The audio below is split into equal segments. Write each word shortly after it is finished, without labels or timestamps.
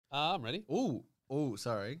I'm ready. Oh,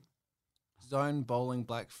 sorry. Zone Bowling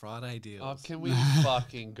Black Friday deals. Oh, can we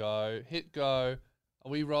fucking go? Hit go. Are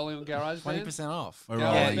we rolling on GarageBand? 20% off. We're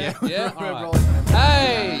Yeah, rolling. yeah. Yeah, All we're right. rolling.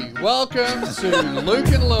 Hey, welcome to Luke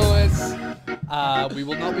and Lewis. We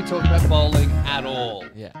will not be talking about bowling at all.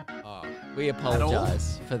 Yeah, Oh, we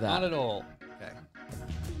apologise for that. Not at all. okay.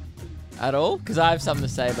 At all? Because I have something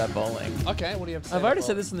to say about bowling. Okay, what do you have to say? I've about already said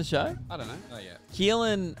bowling? this on the show. I don't know. Not yet.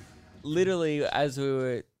 Keelan, literally, as we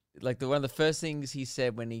were, like, one of the first things he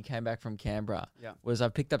said when he came back from Canberra Yeah. was,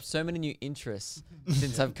 I've picked up so many new interests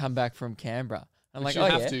since I've come back from Canberra. I'm Which like, you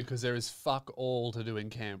oh, have yeah. to because there is fuck all to do in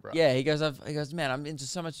Canberra. Yeah, he goes, man, I'm into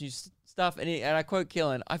so much new stuff. And I quote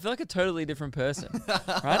Keelan, I feel like a totally different person.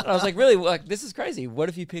 Right? And I was like, really? Like, this is crazy. What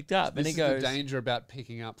have you picked up? This And he is goes, the danger about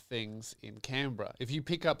picking up things in Canberra. If you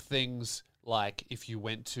pick up things like if you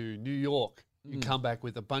went to New York, you come back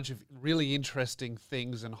with a bunch of really interesting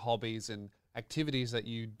things and hobbies and activities that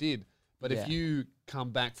you did. But Yeah. if you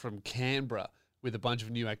come back from Canberra with a bunch of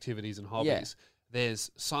new activities and hobbies,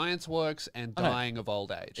 there's science works and I know. dying of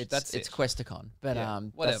old age. it's it. Questacon, but Yeah,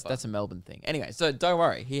 whatever. that's a Melbourne thing. Anyway, so don't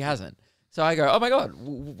worry, he hasn't. So I go, oh my god,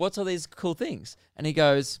 what's all these cool things? And he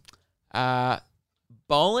goes,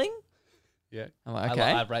 bowling. Yeah. I'm like, okay,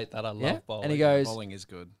 I rate that. I love yeah. bowling. And he goes, Bowling is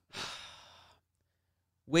good.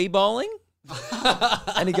 Wii bowling.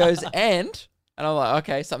 And he goes, and I'm like,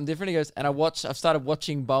 okay, something different. He goes, and I've started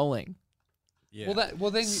watching bowling. Yeah.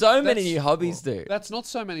 well then So many that's- new hobbies, dude. That's not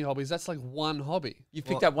so many hobbies. That's like one hobby. You've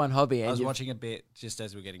picked up one hobby, I and was you've, watching a bit just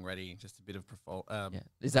as we are getting ready, just a bit of yeah.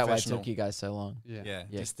 Is that why it professional. took you guys so long? Yeah. Yeah,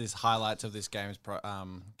 Yeah. just this highlights of this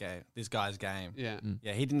this guy's game. Yeah.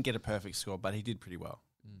 Yeah, he didn't get a perfect score, but he did pretty well.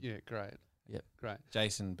 Yeah. Great. Yep. Great.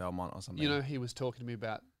 Jason Belmont or something. You know, he was talking to me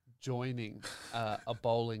about joining a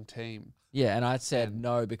bowling team. Yeah, and I said And-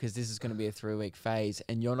 no because this is going to be a 3-week phase,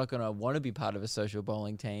 and you're not going to want to be part of a social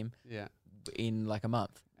bowling team Yeah. in like a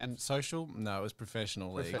month. And social? No, it was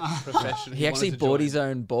professional league. professional. He actually bought his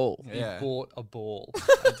own ball. He Yeah. bought a ball.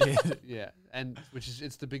 I did. Yeah, and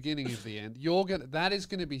it's the beginning of the end. That is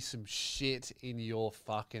gonna be some shit in your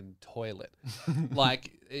fucking toilet. Like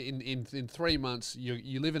in 3 months,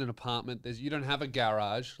 you live in an apartment. You don't have a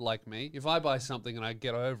garage like me. If I buy something and I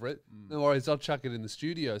get over it, no worries. I'll chuck it in the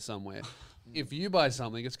studio somewhere. If you buy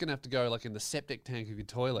something, it's gonna have to go like in the septic tank of your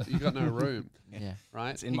toilet. You've got no room, Yeah. right?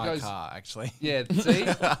 It's in my car, actually. Yeah, see?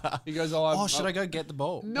 He goes, Oh, should I go get the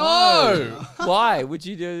ball? No! Why would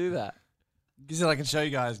you do that? Because I can show you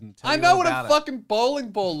guys and tell I you know all what about a it. fucking bowling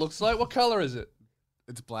ball looks like. What color is it?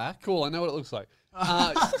 It's black. Cool, I know what it looks like.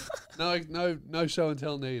 No show and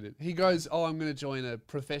tell needed. He goes, oh, I'm going to join a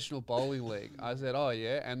professional bowling league. I said, oh,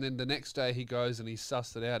 yeah. And then the next day he goes and he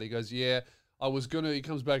sussed it out. He goes, yeah, I was going to, he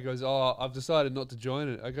comes back and goes, oh, I've decided not to join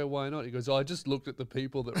it. I go, why not? He goes, oh, I just looked at the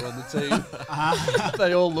people that were on the team.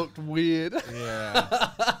 They all looked weird.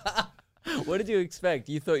 Yeah. What did you expect?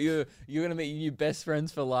 You thought you were going to meet your new best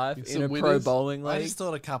friends for life Get in some a pro winners. bowling I league? just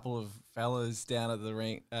thought a couple of fellas down at the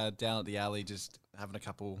ring, down at the alley, just having a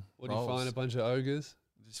couple. What do you rolls. find? A bunch of ogres?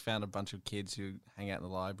 Just found a bunch of kids who hang out in the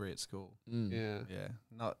library at school. Mm. Yeah.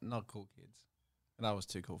 Yeah, not cool kids. And I was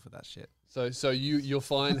too cool for that shit. So you're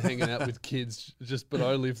fine hanging out with kids, but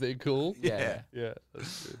only if they're cool? Yeah. Yeah,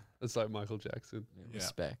 that's good. That's like Michael Jackson.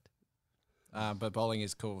 Respect. But bowling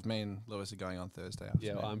is cool. Me and Lewis are going on Thursday.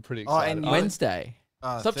 Yeah, afternoon. I'm pretty Oh, excited. and I- Wednesday.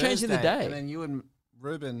 Stop changing the Thursday, day. And then you and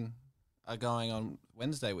Ruben are going on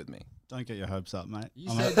Wednesday with me. Don't get your hopes up, mate.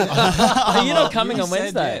 You I'm said Are you not coming You on said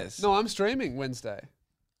Wednesday? yes. No, I'm streaming Wednesday.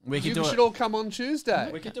 we You could do should all come on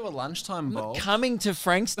Tuesday. We could do a lunchtime I'm bowl. not coming to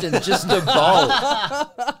Frankston just to bowl.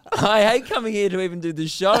 I hate coming here to even do the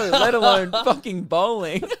show, let alone fucking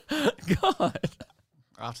bowling. God.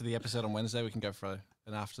 After the episode on Wednesday, we can go for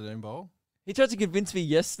an afternoon bowl. He tried to convince me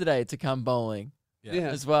yesterday to come bowling Yeah.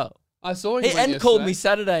 as well. I saw you. And called me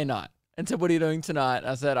Saturday night and said, what are you doing tonight?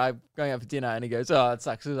 I said, I'm going out for dinner. And he goes, oh, it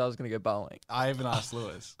sucks because I was going to go bowling. I even asked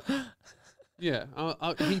Lewis. Yeah.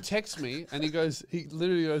 He texts me and he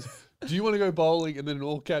literally goes, do you want to go bowling? And then in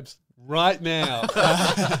all caps, right now.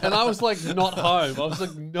 And I was like, not home. I was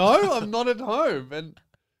like, no, I'm not at home. And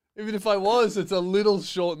even if I was, it's a little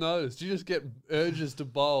short notice. You just get urges to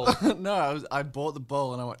bowl. No, I bought the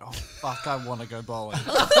bowl and I went, oh, fuck, I want to go bowling.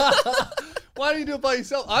 Why do you do it by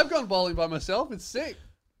yourself? I've gone bowling by myself. It's sick.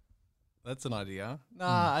 That's an idea.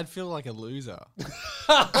 Nah, I'd feel like a loser.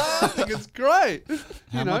 I think it's great.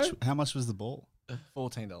 How much was the ball?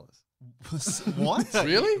 $14. What?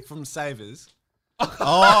 Really? From Savers.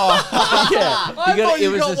 Oh, Yeah. I thought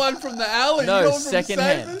you got a- one from the alley. No, you got one from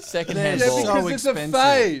secondhand. Savers? Secondhand Yeah, ball. So because it's a expensive.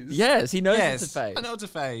 phase. Yes, he knows Yes, it's a phase. I know it's a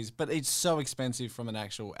phase, but it's so expensive from an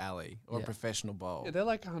actual alley or Yeah. a professional bowl. Yeah, they're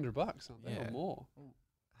like $100, aren't they? Yeah. Or more.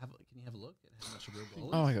 Have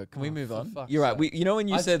Oh my god, can we move for on? fuck's You're right. sake. You know when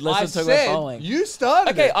you I said let's I not talk said about bowling. You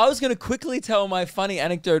started Okay, it. I was going to quickly tell my funny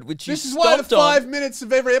anecdote, which you This is why the stomped on. 5 minutes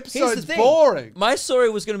of every Here's episode the is thing. boring. My story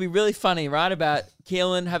was going to be really funny, right? About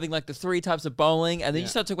Keelan having like the 3 types of bowling, and then you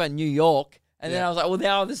start talking about New York, and then Yeah. I was like, well,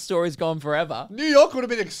 now this story's gone forever. New York would have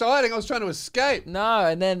been exciting. I was trying to escape. No,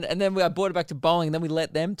 and then I brought it back to bowling, and then we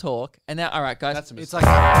let them talk, and now, all right, guys. That's a It's mistake.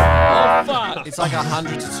 like oh, fuck. it's like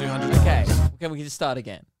 100 to 200. Okay, we can just start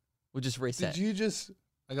again. We'll just reset. Did you just,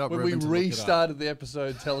 I got when we Ruben to look it up. restarted the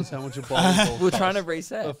episode, tell us how much a bowling ball We're trying to cost?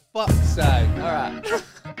 reset. For fuck's sake. All right.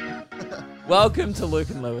 Welcome to Luke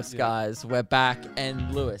and Lewis, guys. We're back,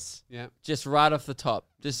 and Lewis, Yeah. just right off the top,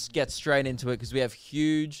 just get straight into it because we have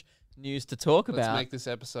huge news to talk Let's about. make this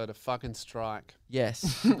episode a fucking strike.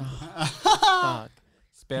 Yes. Oh, fuck.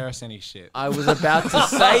 Spare us any shit. I was about to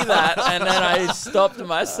say that, and then I stopped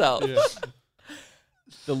myself. Yeah.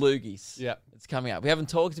 The Loogies. Yeah. It's coming up. We haven't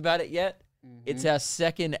talked about it yet. It's our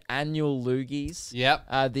second annual Loogies.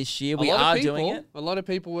 Yep. This year. A We lot of are people- doing it. A lot of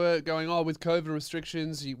people were going, oh, with COVID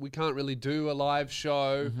restrictions, we can't really do a live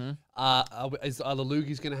show. Mm-hmm. Are the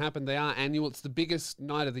Loogies going to happen? They are annual. It's the biggest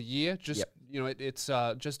night of the year. Just Yep. it's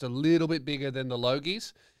just a little bit bigger than the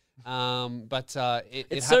Logies. But it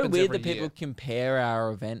It's happens so weird every that people year. compare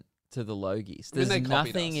our event to the Logies. I mean, There's they copied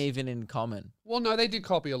nothing us. even in common. Well, no, they did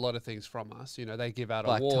copy a lot of things from us. You know, they give out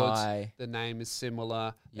Black awards. tie. The name is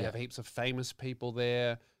similar. They Yeah. have heaps of famous people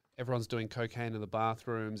there. Everyone's doing cocaine in the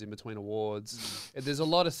bathrooms in between awards. There's a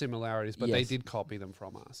lot of similarities, but they Yes. did copy them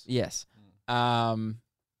from us. Yes.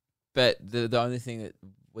 But the only thing that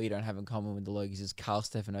we don't have in common with the Logies is Karl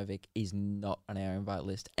Stefanovic is not on our invite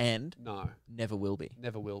list and No, never will be.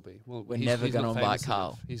 never will be. Well, We're never he's gonna not invite famous Carl.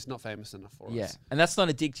 enough. He's not famous enough for Yeah. us. And that's not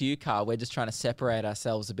a dig to you, Carl. We're just trying to separate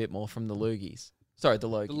ourselves a bit more from the Loogies. Sorry, the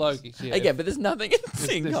Logies. The Logies, yeah. Again, but there's nothing in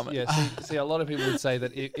There's- common. Yeah, see, a lot of people would say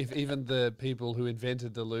that if even the people who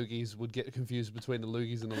invented the Loogies would get confused between the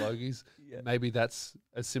Loogies and the Logies, maybe that's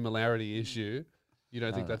a similarity issue. You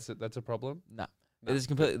don't think No. that's a problem? No. There's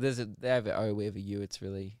completely they have it O, we have a U. It's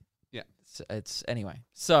really Yeah. It's anyway.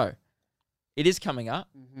 So it is coming up.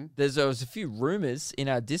 Mm-hmm. There was a few rumors in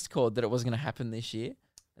our Discord that it was going to happen this year,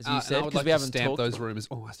 as you said, I would because like we to haven't stamp talked. those rumors.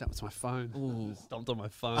 Oh, I stamped with my phone. Ooh. Stomped on my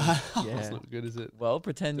phone. Yeah. That's not good, is it? Well,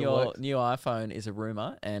 pretend Still your works. new iPhone is a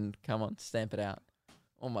rumor, and come on, stamp it out.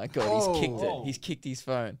 Oh my god, he's kicked it. Oh. He's kicked his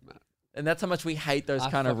phone, and that's how much we hate those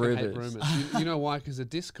I kind of fucking hate rumors. You know why? Because the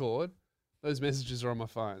Discord, those messages are on my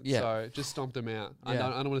phone. Yeah. So just stomp them out. I Yeah.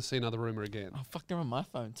 don't want to see another rumor again. Oh fuck, they're on my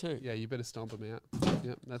phone too. Yeah, you better stomp them out.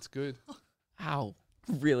 Yep, that's good. Ow,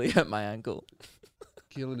 really hurt my ankle.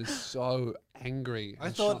 Keelan is so angry. I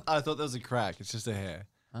and thought there was a crack. It's just a hair.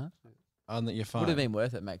 Huh? On your phone. Would have been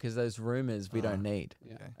worth it, mate, because those rumors we don't need.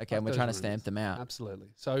 Yeah. Okay. Okay, and we're those trying to rumors. stamp them out. Absolutely.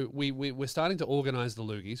 So we're starting to organise the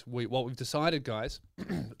Loogies. What we've decided, guys,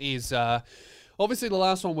 is obviously the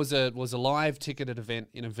last one was a live ticketed event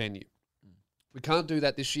in a venue. We can't do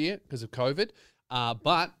that this year because of COVID.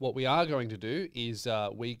 But what we are going to do is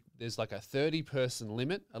there's like a 30-person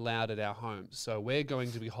limit allowed at our homes. So we're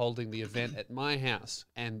going to be holding the event at my house.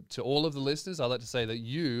 And to all of the listeners, I'd like to say that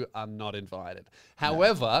you are not invited.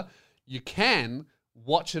 However, you can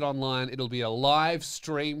watch it online. It'll be a live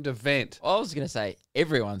streamed event. I was gonna say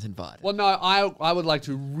everyone's invited. Well, no, I would like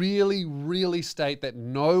to really, really state that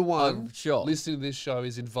no one sure. listening to this show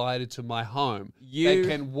is invited to my home. You- They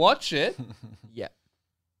can watch it. Yeah,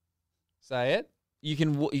 Say it. you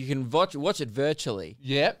can watch it virtually.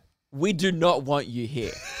 Yep. We do not want you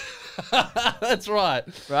here, That's right.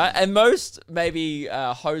 right? And most maybe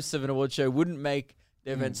hosts of an award show wouldn't make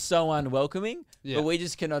the event so unwelcoming. Yeah. But we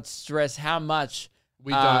just cannot stress how much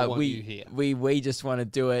We don't want we, you here. We just want to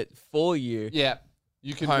do it for you. Yeah.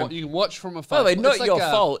 You can Home. you can watch from By afar. the way, It's not like your a-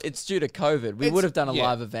 fault. It's due to COVID. We it's- would have done a yeah,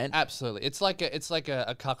 live event. Absolutely. It's like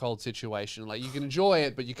a cuckold situation. Like you can enjoy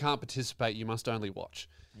it, but you can't participate. You must only watch.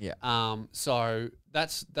 Yeah. So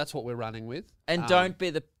that's what we're running with. And don't be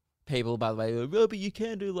the people, by the way, who are, oh, but you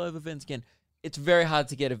can do live events again. It's very hard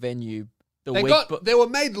to get a venue the week. They were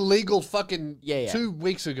made legal fucking Yeah. 2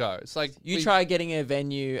 weeks ago. It's like You try getting a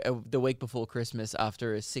venue the week before Christmas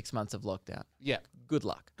after 6 months of lockdown. Yeah. Good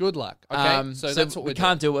luck. Good luck. Okay. So that's what we we're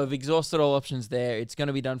can't do. We've exhausted all options there. It's going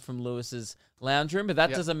to be done from Lewis's lounge room, but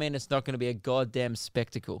that Yep. doesn't mean it's not going to be a goddamn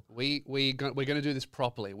spectacle. We're going to do this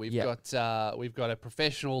properly. We've got a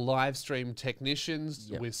professional live stream technicians.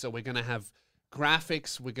 Yep. So we're going to have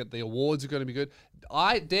graphics. We got the awards are going to be good.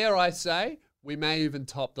 I say we may even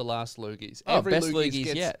top the last Loogies. Oh, Every best Loogies Loogies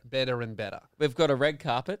gets yet. better and better. We've got a red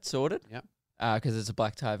carpet sorted. Yep. Because it's a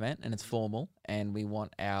black tie event and it's formal, and we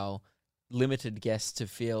want our limited guests to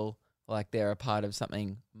feel like they're a part of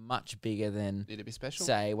something much bigger than, Need to be special.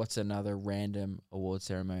 say, what's another random award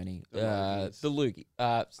ceremony? The Logies.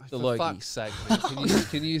 The For Logies. fuck's sake, man.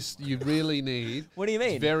 You really need. What do you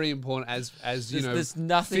mean? It's very important as you know. There's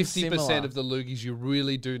nothing 50% similar. of the loogies, you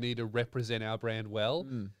really do need to represent our brand well,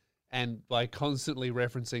 Mm. and by constantly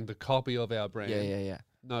referencing the copy of our brand, Yeah.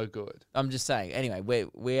 no good. I'm just saying. Anyway,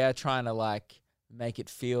 we are trying to like make it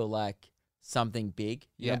feel like something big.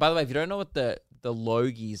 You know, Yeah. by the way, if you don't know what the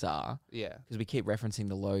Logies are, Yeah, because we keep referencing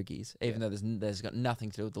the Logies, even though there's got nothing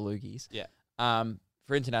to do with the Loogies. Yeah.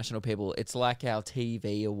 For international people, it's like our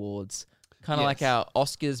TV awards, kind of like Yes. our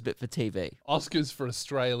Oscars, but for TV. Oscars for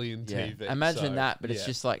Australian Yeah. TV. Imagine so, that, but it's yeah.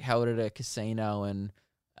 just like held at a casino and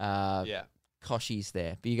yeah. Koshi's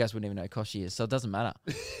there. But you guys wouldn't even know Koshi is, so it doesn't matter.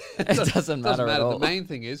 it Doesn't doesn't matter at all. The main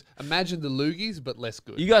thing is imagine the loogies, but less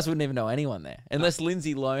good. You guys wouldn't even know anyone there, unless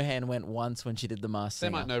Lindsay Lohan went once when she did the Masked They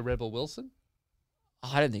Singer. might know Rebel Wilson.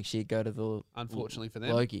 I don't think she'd go to the Unfortunately for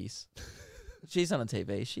them. Logies. She's not on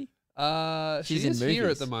TV, is she? She's She's in here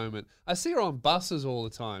movies. at the moment. I see her on buses all the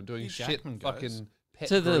time doing Hugh shit Jackman goes. fucking pet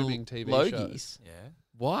To the grooming TV shows. Logies. Yeah.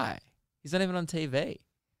 Why? He's not even on TV.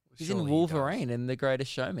 He's in Wolverine and The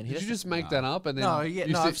Greatest Showman. He Did you doesn't- just make that up and then No, yeah,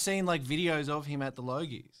 you no. see- I've seen like videos of him at the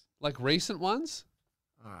Logies. like recent ones?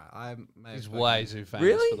 All right, I may have He's spoken- way too famous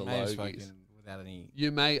Really? for the may have Logies. spoken without any.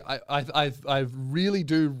 You may I really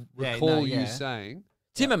do Yeah, recall no, you yeah. saying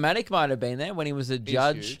Tim-O-Matic might have been there when he was a he's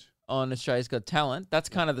judge huge. on Australia's Got Talent. That's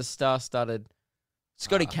kind of the star-studded.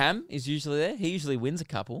 Scotty Cam is usually there. He usually wins a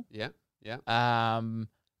couple. Yeah, yeah.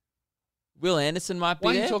 Will Anderson might be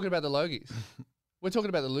Why are there. you talking about the Logies? We're talking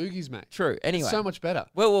about the Loogies, mate. True. Anyway, It's so much better.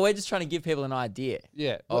 well, we're just trying to give people an idea.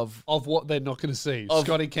 Yeah, Of- of what they're not going to see. of-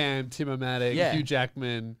 Scotty Cam, Tim-O-Matic, Yeah. Hugh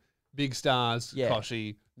Jackman, big stars, Yeah.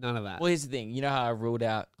 Koshi, none of that. Well, here's the thing. You know how I ruled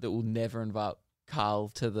out that we'll never invite Carl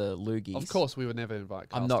to the Loogies? Of course, we would never invite.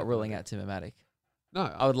 Carl I'm not Stefan ruling Loogie. out Tim-O-Matic. No,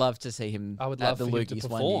 I would love to see him I would at love the for him Loogies to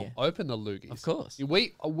one perform, year. open the Loogies. Of course.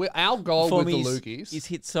 Our goal Perform with the his- Loogies. His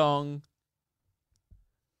hit song.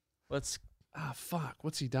 What's Ah, fuck.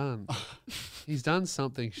 What's he done? He's done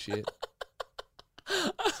something shit.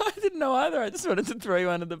 I didn't know either. I just wanted to throw you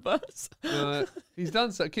under the bus. He's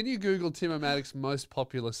done so. Can you Google Tim-O-Matic's most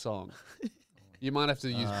popular song? You might have to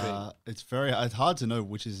use Bing. It's hard to know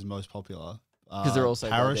which is his most popular. 'Cause they're all so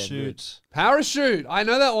goddamn good. Parachute. Parachute. I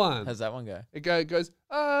know that one. How's that one go? It goes.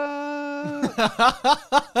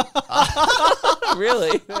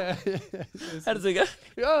 Really? Yeah. How does it go?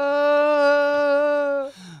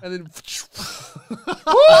 And then.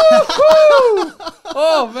 Woo-hoo!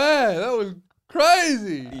 Oh man, that was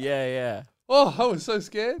crazy. Yeah. Oh, I was so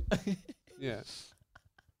scared. Yeah.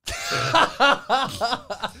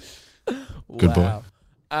 Goodbye.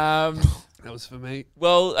 That was for me.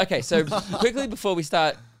 Well, okay. So quickly before we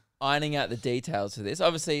start ironing out the details for this,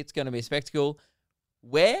 obviously it's going to be a spectacle.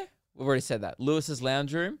 Where? We've already said that. Lewis's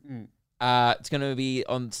Lounge Room. It's going to be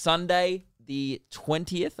on Sunday, the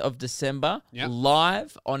 20th of December, Yep.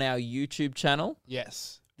 live on our YouTube channel.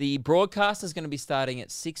 Yes. The broadcast is going to be starting at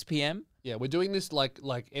 6 p.m. Yeah, we're doing this like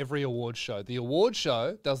every award show. The award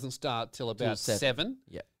show doesn't start till about 7.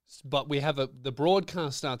 Yeah. But we have the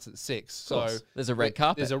broadcast starts at 6. So There's a red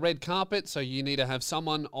carpet. There's a red carpet, so you need to have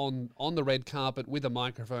someone on the red carpet with a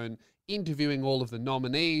microphone interviewing all of the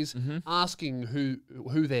nominees, asking who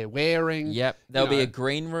they're wearing. Yep. There'll be know. a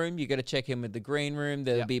green room. You got to check in with the green room.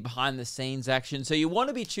 There'll Yep. be behind the scenes action. So you want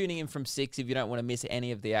to be tuning in from 6 if you don't want to miss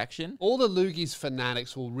any of the action. All the Loogies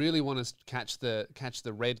fanatics will really want to catch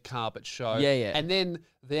the red carpet show. Yeah. And then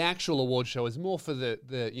the actual award show is more for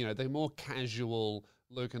the more casual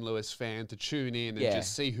Luke and Lewis fan to tune in and Yeah.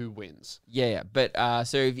 just see who wins. Yeah. But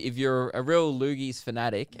so if you're a real Loogies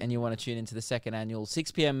fanatic and you want to tune into the second annual,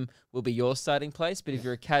 6 p.m. will be your starting place. But if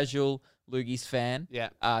you're a casual Loogies fan, Yeah.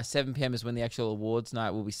 7 p.m. is when the actual awards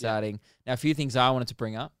night will be starting. Now, a few things I wanted to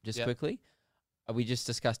bring up just Yeah. quickly. We just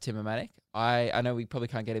discussed Tim-O-Matic. I know we probably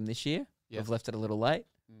can't get him this year. Yeah. We've left it a little late.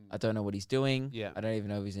 I don't know what he's doing. Yeah. I don't even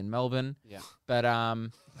know if he's in Melbourne. Yeah. But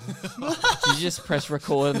did you just press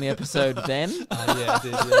record on the episode then? Yeah, I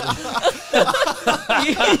did.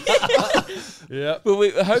 Yeah. Well,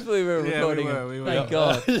 hopefully we're Yeah, recording. we were. Thank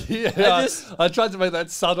God. Yeah, I tried to make that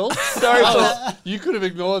subtle. Sorry for You could have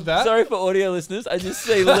ignored that. sorry for audio listeners. I just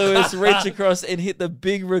see Lewis reach across and hit the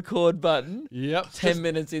big record button Yep. 10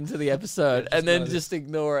 minutes into the episode and then noticed. just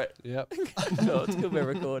ignore it. Yep. No, it's good we're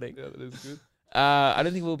recording. Yeah, that is good. I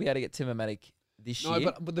don't think we'll be able to get Tim-O-Matic this No,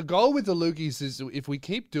 year. but the goal with the Loogies is if we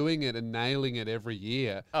keep doing it and nailing it every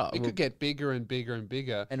year, it well- could get bigger and bigger and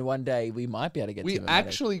bigger. And one day we might be able to get We Tim-O-Matic.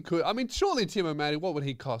 actually could. I mean, surely Tim-O-Matic, what would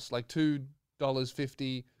he cost? Like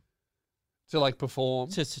 $2.50 to like perform.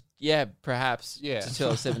 Just yeah, perhaps. Yeah.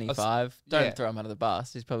 Until 75. Don't yeah. throw him under the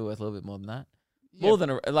bus. He's probably worth a little bit more than that. Yeah. More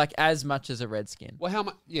than like as much as a Redskin. Well, how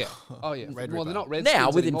much? Yeah. Oh yeah. Red well, Ripper. they're not Redskins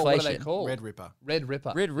Now, with anymore. What are they inflation. called? Red Ripper. Red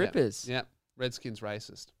Ripper. Red Yeah. Rippers. Yeah. Redskins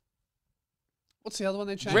racist. What's the other one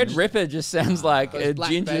they changed? Red Ripper just sounds like Those a black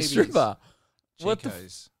ginger babies. stripper. What the?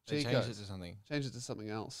 Chicos. They Chico. changed it to something. Change it to something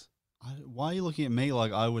else. Why are you looking at me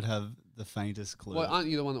like I would have the faintest clue? Well, aren't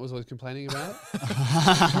you the one that was always complaining about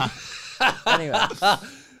it? Anyway,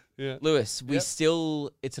 Yeah. Lewis, we Yep.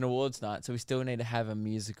 still, it's an awards night, so we still need to have a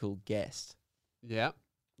musical guest. Yeah.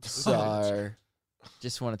 So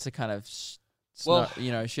just wanted to kind of, Well-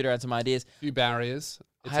 shoot around some ideas. Few barriers.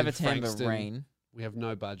 I It's have in a Frankston. tambourine. We have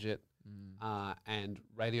no budget. Mm. And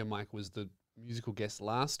Radio Mike was the musical guest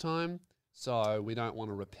last time, so we don't want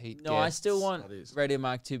to repeat. No, I guests. still want That is. Radio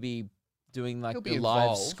Mike to be doing like He'll the be live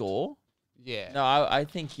involved. score. Yeah. No, I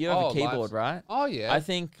think you have Oh, a keyboard, live- right? Oh yeah. I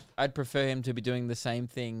think I'd prefer him to be doing the same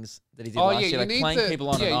things that he did oh last yeah. year, You like need playing the people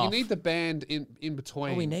on yeah. and You off. need the band in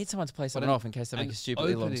between. Oh, we need someone to play something an- off in case they make an a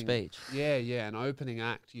stupidly long opening- speech. Yeah, yeah. An opening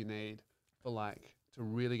act you need for like to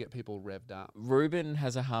really get people revved up. Ruben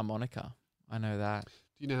has a harmonica. I know that. Do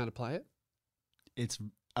you know how to play it?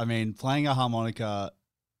 Playing a harmonica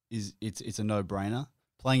it's a no-brainer.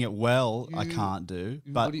 Playing it well, I You- can't do.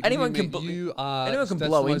 You- But what do you Anyone mean? can You are. anyone can that's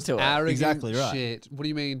blow the most into it. arrogant Exactly right. Shit. What do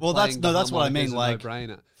you mean? Well, that's- playing no, the that's what I harmonica mean, is a like,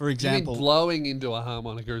 no-brainer. for example, you mean blowing into a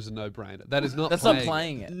harmonica is a no-brainer. That is not. That's playing not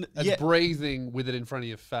playing it. That's yeah, breathing with it in front of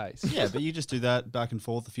your face. yeah, but you just do that back and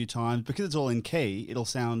forth a few times because it's all in key. It'll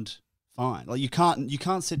sound fine. Like you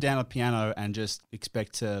can't sit down at a piano and just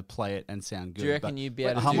expect to play it and sound good. Do you reckon but you'd be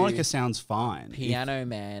a able to harmonica do sounds fine. Piano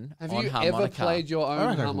Man Have on you harmonica? ever played your I own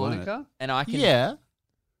reckon I could learn it. harmonica? And I can. Yeah,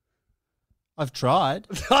 I've tried.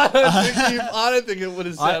 I don't think it would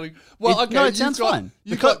have sounded. Well, okay, no, it you've sounds got, fine.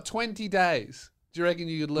 You've Because- got 20 days. Do you reckon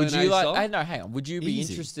you could learn Would a you like? song? No, hang on. Would you be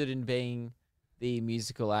Easy. interested in being the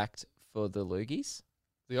musical act for the Loogies?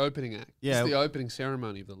 The opening act. Yeah. It's the opening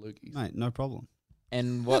ceremony of the Loogies. Mate, no problem.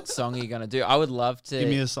 And what song are you gonna do? I would love to Give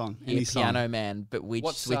me a song, hear any song. Piano Man, but we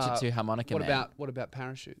What's, switch it to Harmonica What Man. about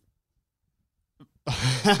Parachute?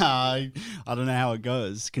 I don't know how it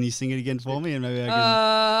goes. Can you sing it again for me, and maybe I can.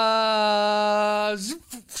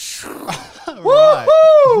 Right.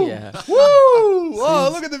 Woo! Yeah. Woo! Oh,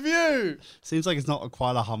 Seems- look at the view. Seems like it's not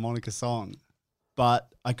quite a harmonica song, but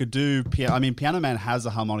I could do. Piano Man has a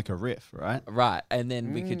harmonica riff, right? Right, and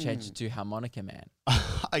then we could change it to Harmonica Man.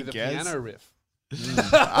 I The guess. piano riff.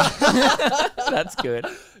 That's good.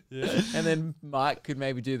 Yeah. And then Mike could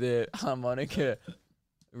maybe do the harmonica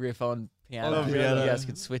riff on piano. On You piano. guys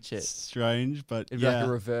could switch it. Strange, but It'd be yeah, like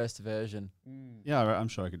a reversed version. yeah, I'm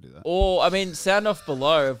sure I could do that. Or, I mean, sound off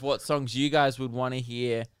below of what songs you guys would want to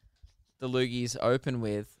hear the Loogies open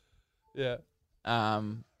with. Yeah.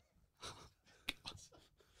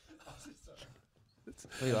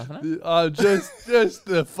 What are you laughing at? Just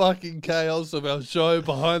the fucking chaos of our show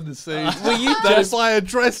behind the scenes. Well, you that just, if I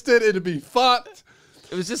addressed it, it'd be fucked.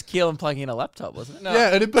 it was just Keelan plugging in a laptop, wasn't it?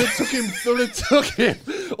 Yeah, but it took him.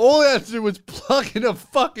 All he had to do was plug in a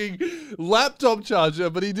fucking laptop charger,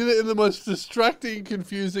 but he did it in the most distracting,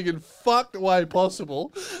 confusing, and fucked way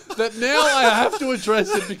possible. That now I have to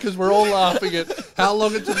address it because we're all laughing at how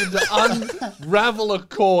long it took him to unravel a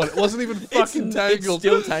cord. It wasn't even fucking tangled. It's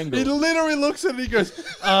still tangled. He literally looks at it and he goes,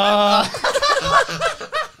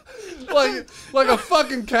 like a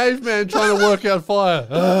fucking caveman trying to work out fire.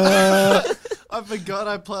 I forgot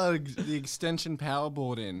I plugged the extension power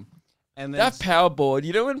board in. And then That power board,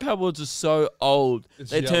 you know when power boards are so old,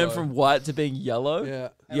 It's they turn yellow. from white to being yellow? Yeah.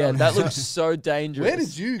 Yeah, that looks so dangerous. Where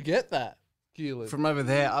did you get that, Keelan? from over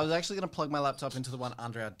there, I was actually going to plug my laptop into the one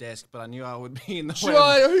under our desk, but I knew I would be in the way.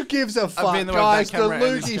 Try, who gives a fuck, been the way of that guys? The camera and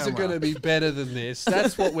this Loogies are camera. going to be better than this.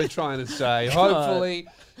 That's what we're trying to say. Hopefully,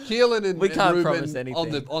 Keelan and, We and can't Ruben promise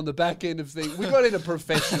anything. on the back end of things. We got in a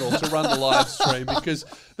professional to run the live stream because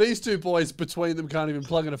these two boys between them can't even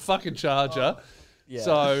plug in a fucking charger. Yeah.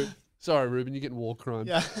 So sorry, Ruben, you're getting war crime.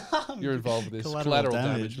 Yeah, You're involved with this Collateral collateral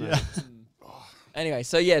damage, damage, mate. Anyway,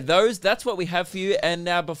 so yeah, that's what we have for you. And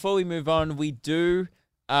now before we move on, we do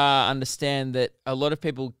understand that a lot of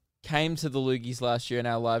people came to the Loogies last year in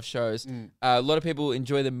our live shows. A lot of people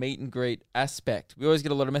enjoy the meet and greet aspect. We always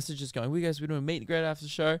get a lot of messages going, "We guys, we're doing a meet and greet after the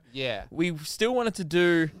show." Yeah, We still wanted to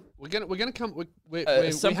do we're gonna come.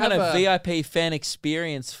 some kind of VIP fan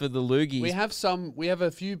experience for the Loogies. We have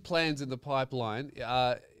a few plans in the pipeline.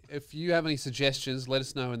 If you have any suggestions, let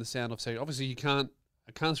us know in the sound off section. Obviously,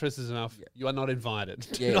 I can't stress this enough. You are not invited.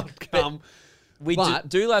 Do Yeah, not but- come. We But-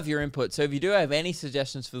 do love your input. So if you do have any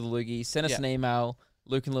suggestions for the Loogies, send us Yeah. an email,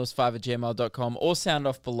 lukeandlewis5@gmail.com, or sound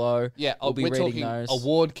off below. Yeah, we'll be we're reading talking those.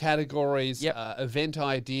 award categories, Yep. Event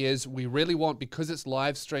ideas. We really want, because it's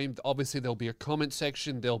live streamed, obviously there'll be a comment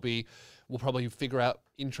section. We'll probably figure out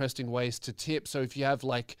interesting ways to tip. So if you have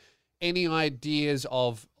like any ideas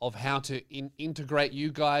of how to integrate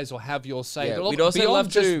you guys or have your say, Yeah, but we'd also beyond love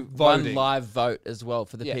to just do one voting. live vote as well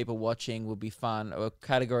for the Yeah. people watching. Would be fun. Or a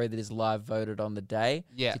category that is live voted on the day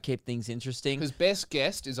Yeah. to keep things interesting. Because best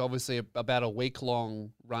guest is obviously about a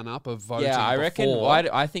week-long run-up of voting. Yeah, I reckon. before.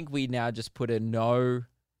 I think we now just put a no.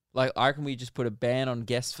 Like, I reckon we just put a ban on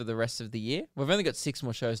guests for the rest of the year. We've only got 6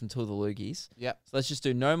 more shows until the Loogies. Yep. So let's just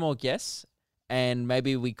do no more guests. And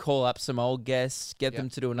maybe we call up some old guests, get them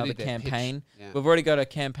to do We another need their pitch. campaign. Yeah. We've already got a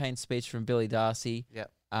campaign speech from Billy Darcy. Yep.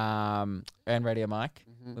 And Radio Mike.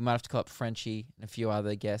 Mhm. We might have to call up Frenchie and a few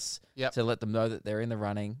other guests Yep. to let them know that they're in the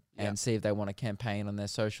running Yep. and see if they want to campaign on their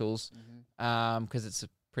socials. Because it's a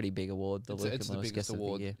pretty big award, the Luke It's and the Lewis biggest Guest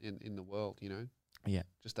award of the Year. in the world, you know? Yeah.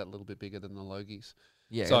 Just that little bit bigger than the Logies.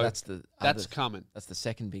 Yeah, So that's the That's other, coming. that's the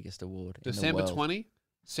second biggest award December in the world. 20,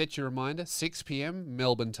 set your reminder, 6 p.m.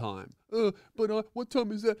 Melbourne time. But what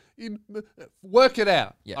time is that? Work it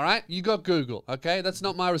out, Yeah. all right? You got Google, okay? That's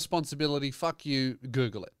not my responsibility. Fuck you,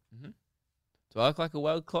 Google it. Do I look like a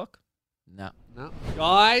world clock? No. No.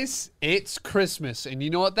 Guys, it's Christmas, and you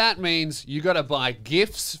know what that means? You got to buy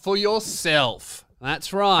gifts for yourself.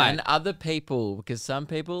 That's right. And other people, because some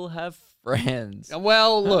people have friends.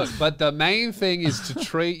 Well, look, but the main thing is to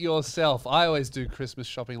treat yourself. I always do Christmas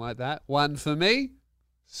shopping like that. One for me,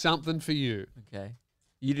 something for you. Okay.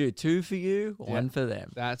 You do 2 for you, 1 for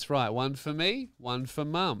them. That's right. One for me, one for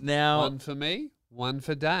mum. Now- one for me, one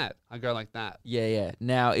for dad. I go like that. Yeah.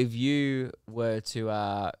 Now, if you were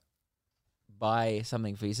to buy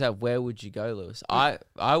something for yourself, where would you go, Lewis? I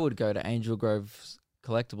would go to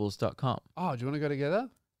angelgrovecollectibles.com. Oh, do you want to go together?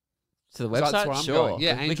 To the So that's website? where I'm Sure. going.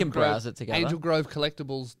 Yeah, we can browse it together.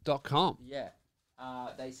 Angelgrovecollectibles.com. Yeah.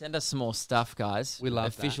 They send us some more stuff, guys. We love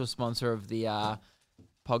Official sponsor of the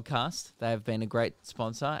podcast. They have been a great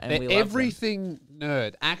sponsor, and They're we love them. everything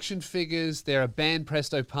nerd. Action figures. They're a Band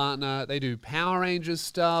Presto partner. They do Power Rangers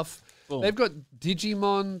stuff. Boom. They've got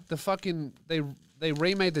Digimon. They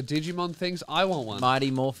remade the Digimon things. I want one.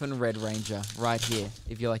 Mighty Morphin Red Ranger right here.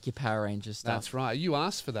 If you like your Power Rangers stuff. That's right. You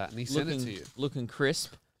asked for that, and he sent it to you. Looking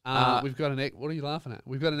crisp. We've got what are you laughing at?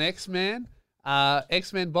 We've got an X-Men,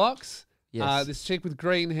 X-Men box. Yes. This chick with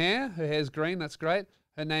green hair. Her hair's green. That's great.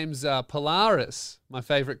 Her name's Polaris, my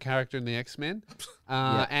favorite character in the X-Men,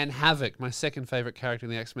 and Havoc, my second favorite character in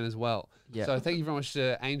the X-Men as well. Yeah. So thank you very much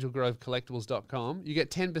to angelgrovecollectibles.com. You get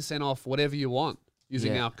 10% off whatever you want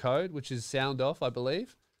using Yeah. our code, which is sound off, I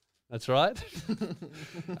believe. That's right.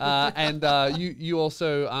 You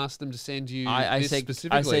also asked them to send you I this say,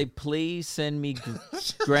 specifically. please send me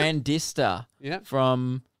Grandista Yeah.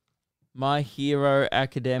 from My Hero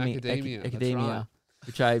Academia, Academia, that's right.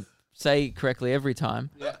 which I say correctly every time.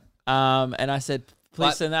 Yeah. And I said, please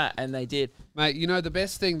But- send that, and they did. Mate, you know the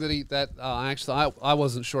best thing I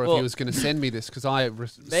wasn't sure if Well, he was going to send me this because I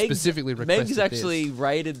specifically requested Meg's actually this.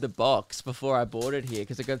 rated the box before I bought it here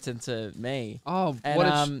because it got sent to me. Oh,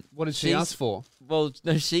 And, what did she she's- ask for? Well,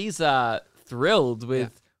 no, she's thrilled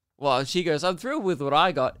with. Well, she goes, I'm thrilled with what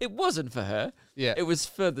I got. It wasn't for her. Yeah, It was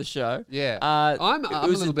for the show. yeah. it I'm a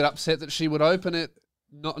was little bit upset that she would open it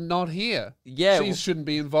not here. Yeah. She shouldn't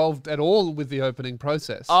be involved at all with the opening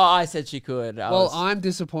process. Oh, I said she could. I'm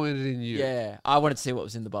disappointed in you. Yeah, I wanted to see what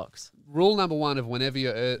was in the box. Rule number 1 of whenever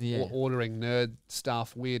you're Yeah. ordering nerd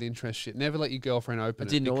stuff, weird interest shit, never let your girlfriend open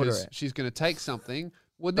I didn't it order because it. she's going to take something.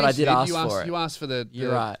 Well, But I did ask you for asked, it. You asked for the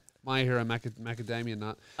You're right. My Hero Macadamia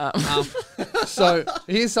Nut. Uh, So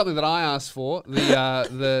here's something that I asked for: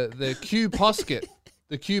 the Q Posket.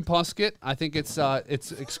 The Q Posket. I think it's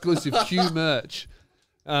exclusive Q merch.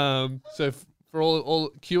 So for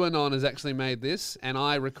all QAnon has actually made this, and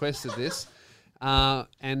I requested this, and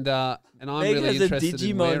I'm Meg really has a interested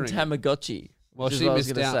in Digimon wearing it. Tamagotchi. Well, which is she what I was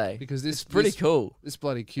missed gonna out say. because this It's pretty this- cool. This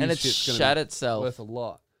bloody Q And it's shit's gonna shat be itself. worth a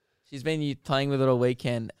lot. She's been playing with it all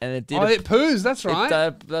weekend, and it did. Oh, it poos. That's right.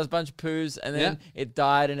 There was a bunch of poos, and then it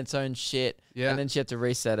died in its own shit. Yeah. And then she had to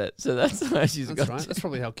reset it. So that's why she's That's got. right. That's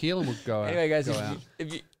probably how Keelan would go out. Anyway, guys, go out.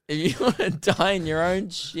 if you want to die in your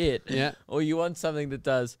own shit, Yeah. or you want something that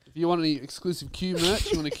does, If you want any exclusive Q merch,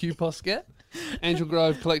 you want a Q Posket,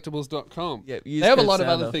 angelgrovecollectibles.com. yeah, They have a lot of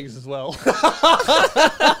other things as well.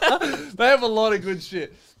 They have a lot of good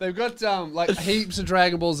shit. They've got like heaps of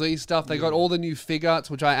Dragon Ball Z stuff. They got all the new fig arts,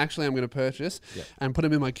 which I actually am going to purchase and put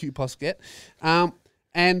them in my Q Posket.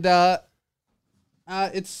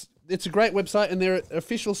 It's a great website, and they're an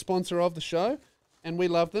official sponsor of the show. and we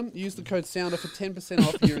love them. Use the code SOUNDER for 10%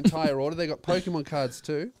 off your entire order. They got Pokemon cards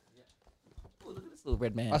too. Oh, look at this little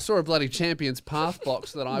red man. I saw a bloody Champions Path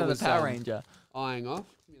box that I Another was Power Ranger. eyeing off.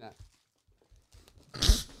 Give me that.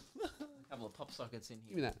 A couple of pop sockets in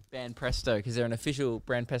Give me here. that. Band Presto, because they're an official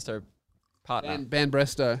Brand Presto partner. Ban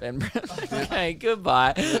Bresto. Okay,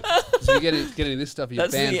 goodbye. So you getting this stuff, you're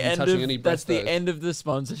That's banned the from end touching any of. That's the Brestos. end of the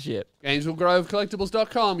sponsorship.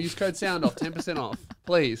 AngelGroveCollectibles.com. Use code SOUNDOFF, 10% off,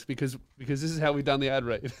 please, because this is how we've done the ad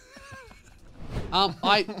read.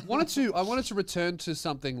 I wanted to return to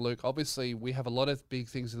something, Luke. Obviously, we have a lot of big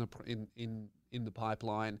things in the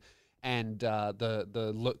pipeline, and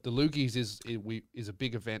the Loogies is a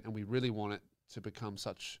big event, and we really want it to become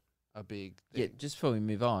such a big thing. Yeah, just before we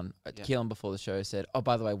move on, Yeah. Keelan before the show said, "Oh,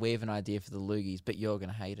 by the way, we have an idea for the Loogies, but you're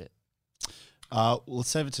gonna hate it." Let's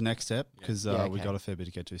save it to next step because Yeah, we okay. got a fair bit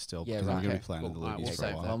to get to still. Yeah, because right. I'm going to Okay, be playing cool. the Alright, Loogies we'll for a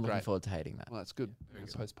save while. that. I'm looking Great. forward to hating that. Well, that's good. We can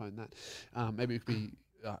postpone that. Maybe it could be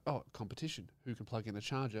competition. Who can plug in a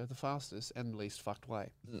charger the fastest and least fucked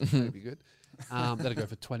way? That'd be good. That'll go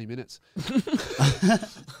for 20 minutes.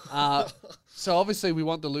 So obviously we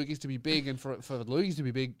want the Loogies to be big, and for the Loogies to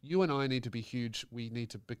be big, you and I need to be huge. We need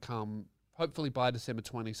to become, hopefully by December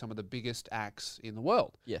 20, some of the biggest acts in the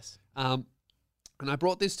world. Yes. And I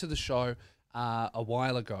brought this to the show a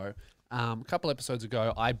while ago. A couple episodes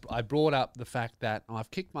ago, I brought up the fact that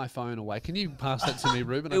I've kicked my phone away. Can you pass that to me,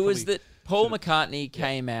 Ruben? It was that Paul McCartney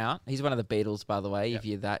came out. He's one of the Beatles, by the way, if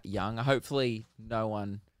you're that young. Hopefully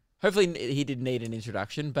he didn't need an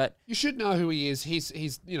introduction, but You should know who he is.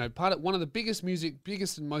 He's part of one of the biggest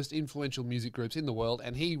and most influential music groups in the world,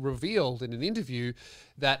 and he revealed in an interview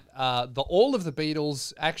that all of the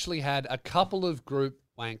Beatles actually had a couple of group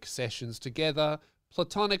wank sessions together,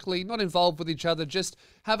 platonically, not involved with each other, just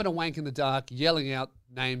having a wank in the dark, yelling out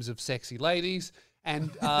names of sexy ladies,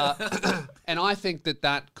 and and I think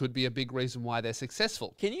that could be a big reason why they're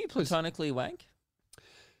successful. can you platonically wank?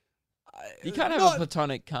 You can't have Not- a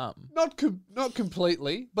platonic cum. Not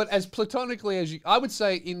completely, but as platonically as you, I would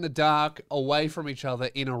say, in the dark, away from each other,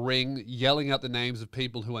 in a ring, yelling out the names of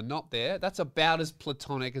people who are not there. That's about as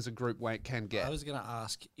platonic as a group wank can get. I was going to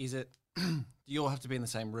ask, is it? Do you all have to be in the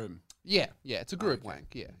same room? Yeah, it's a group wank.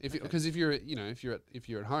 Yeah, because if you're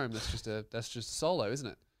at home, that's just solo, isn't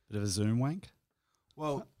it? Bit of a Zoom wank.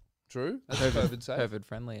 Well, True. That's COVID safe. COVID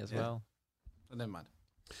friendly as well. never mind.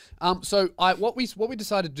 So what we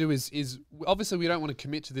decided to do is obviously we don't want to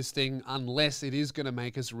commit to this thing unless it is going to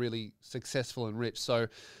make us really successful and rich. So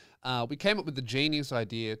we came up with the genius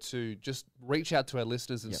idea to just reach out to our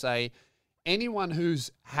listeners and say, anyone who's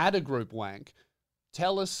had a group wank,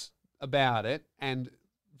 tell us about it and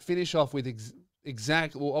finish off with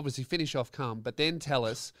obviously finish off cum, but then tell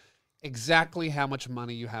us exactly how much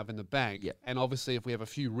money you have in the bank. Yep. And obviously if we have a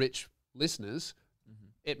few rich listeners,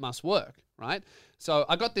 it must work, right? So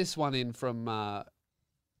I got this one in from,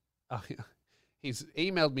 he's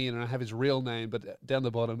emailed me and I have his real name, but down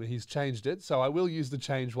the bottom he's changed it. So I will use the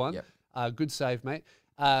change one. Yep. Good save, mate.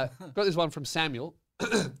 Got this one from Samuel.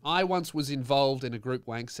 I once was involved in a group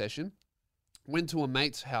wank session. Went to a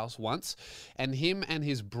mate's house once, and him and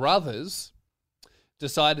his brothers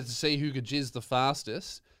decided to see who could jizz the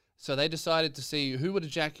fastest. So they decided to see who would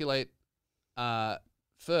ejaculate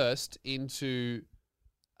first into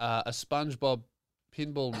a SpongeBob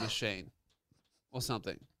pinball machine or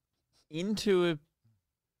something.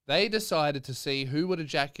 They decided to see who would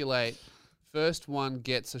ejaculate first. One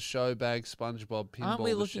gets a show bag SpongeBob pinball Aren't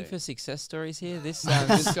we machine. looking for success stories here? This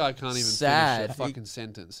This sounds guy can't even sad. finish a fucking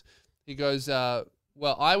sentence. He goes,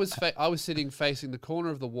 well, I was sitting facing the corner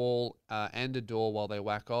of the wall and a door while they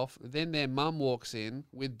whack off. Then their mum walks in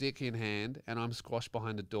with dick in hand, and I'm squashed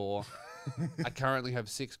behind the door. I currently have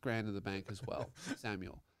 $6,000 in the bank as well.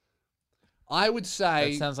 Samuel. I would That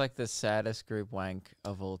say sounds like the saddest group wank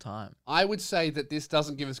of all time. I would say that this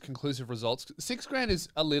doesn't give us conclusive results. $6,000 is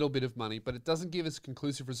a little bit of money, but it doesn't give us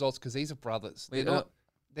conclusive results because these are brothers.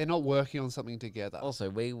 They're not working on something together. Also,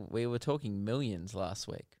 we were talking millions last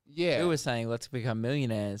week. Yeah. We were saying let's become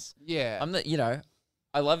millionaires. Yeah. I'm not,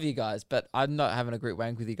 I love you guys, but I'm not having a group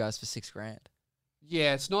wank with you guys for $6,000.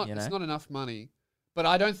 Yeah, it's not You it's know? not enough money. But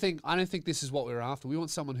I don't think this is what we're after. We want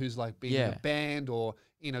someone who's like being in Yeah. a band or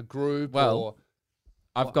in a group Well, or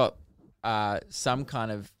I've got some kind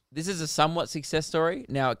of. This is a somewhat success story.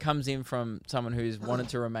 Now it comes in from someone who's wanted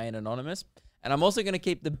to remain anonymous, and I'm also going to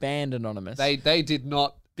keep the band anonymous. they did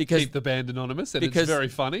not Because- keep the band anonymous, and it's because very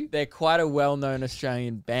funny. They're quite a well-known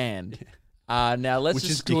Australian band. Now let's Which is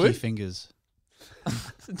just Sticky Fingers.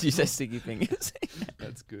 do you say Sticky Fingers?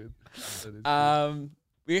 That's good. That is good.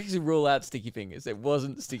 We actually rule out Sticky Fingers. It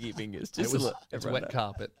wasn't Sticky Fingers. Just It was, to let it's everyone wet know.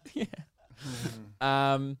 carpet. Yeah.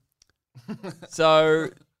 So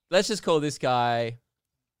let's just call this guy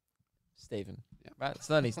Stephen. Yeah. Right? It's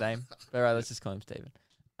not his name. But right, let's just call him Stephen.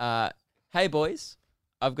 Hey boys,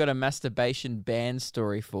 I've got a masturbation band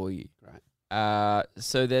story for you. Right.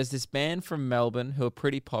 So there's this band from Melbourne who are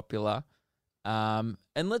pretty popular. And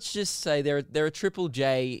let's just say they're a Triple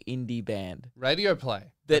J indie band. Radio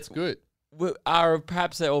play. That's good. Are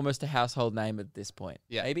perhaps they're almost a household name at this point.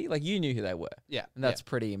 Yeah. Maybe like you knew who they were. Yeah. And that's yeah.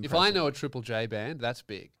 pretty If impressive. I know a Triple J band, that's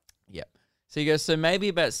big. Yep. So he goes, so maybe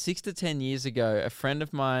about 6 to 10 years ago, a friend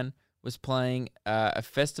of mine was playing a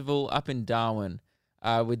festival up in Darwin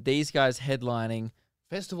with these guys headlining.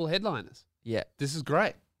 Festival headliners. Yeah. This is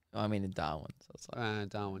great. I mean, in Darwin. So it's like,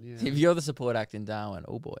 Darwin, yeah. if you're the support act in Darwin,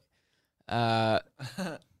 oh boy.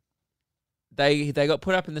 They got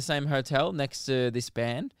put up in the same hotel next to this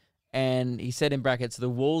band. And he said in brackets, the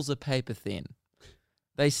walls are paper thin.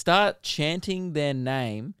 They start chanting their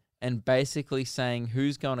name and basically saying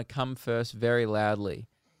who's going to come first very loudly.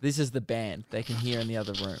 This is the band. They can hear in the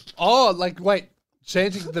other room. Oh, like, wait,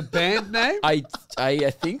 chanting the band name? I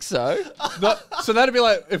think so. So that'd be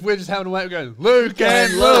like, if we're just having a wait, we're going, Luke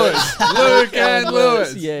and Lewis, Luke and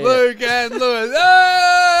Lewis, Yeah, yeah. Luke and Lewis.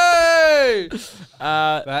 Hey!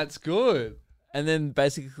 That's good. And then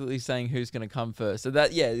basically saying who's going to come first. So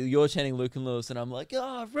that, yeah, you're chanting Luke and Lewis, and I'm like,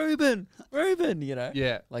 Reuben, you know?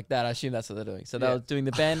 Yeah. Like that. I assume that's what they're doing. So Yeah. they were doing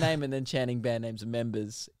the band name and then chanting band names of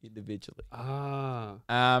members individually.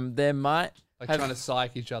 There might Like have, trying to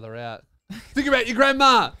psych each other out. Think about your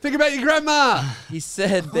grandma. Think about your grandma. he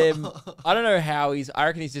said them, I don't know how I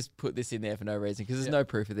reckon he's just put this in there for no reason because there's no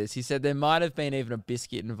proof of this. He said there might have been even a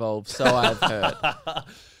biscuit involved, so I've heard.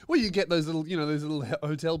 Well, you get those little, those little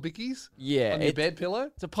hotel bickies Yeah. on your bed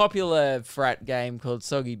pillow. It's a popular frat game called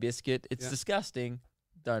Soggy Biscuit. It's disgusting.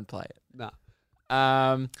 Don't play it.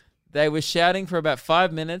 Nah. They were shouting for about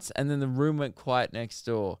 5 minutes, and then the room went quiet next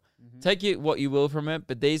door. Take what you will from it,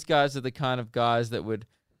 but these guys are the kind of guys that would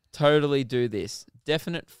totally do this.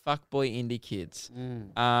 Definite fuckboy indie kids.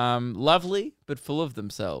 Lovely, but full of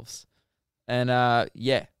themselves. And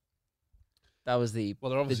yeah, that was the Well,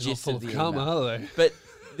 they're obviously not gist full of of the cum, email. are they? But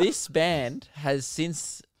this band has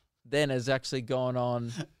since then has actually gone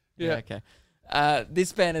on. Yeah. Okay.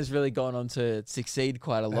 This band has really gone on to succeed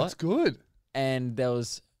quite a lot, That's good. and there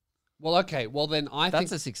was Well, okay. Well, then I think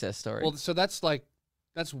that's a success story. Well, so that's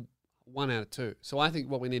 1 out of 2. So I think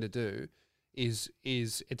what we need to do is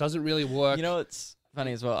it doesn't really work. You know, it's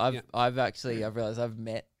funny as well. Yeah. I've realized I've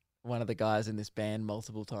met one of the guys in this band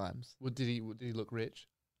multiple times. Did he look rich?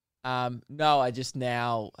 No, I just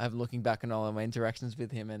now I'm looking back on all of my interactions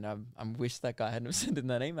with him, and I'm wish that guy hadn't have sent in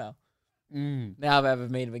that email. Now if I ever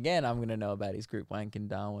meet him again, I'm gonna know about his group wank in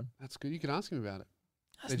Darwin. That's good. You can ask him about it.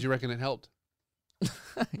 Did you reckon it helped?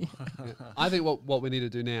 Yeah. I think what we need to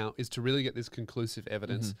do now is to really get this conclusive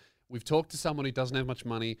evidence. We've talked to someone who doesn't have much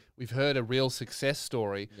money. We've heard a real success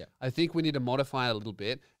story. Yeah. I think we need to modify it a little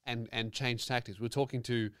bit and change tactics. We're talking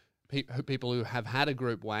to people who have had a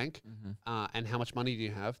group wank and how much money do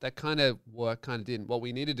you have. That kind of work kind of didn't. What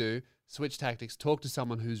we need to do, switch tactics, talk to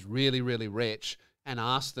someone who's really, really rich and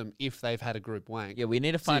ask them if they've had a group wank. Yeah, we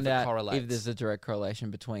need to See if find it out correlates. if there's a direct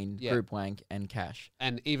correlation between Yeah. group wank and cash.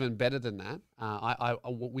 And even better than that,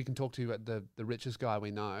 we can talk to the richest guy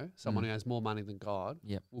we know, someone who has more money than God.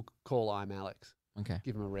 Yep. We'll call I'm Alex. Okay.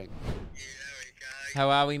 Give him a ring. Yeah, there we go.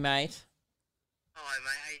 How are we, mate? Hi, mate.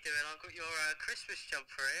 How you doing? I've got your Christmas jumper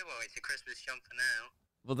here. Well, it's a Christmas jumper now.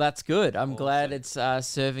 Well, that's good. I'm glad it's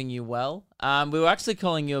serving you well. We were actually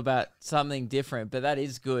calling you about something different, but that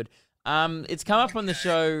is good. It's come up on the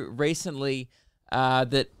show recently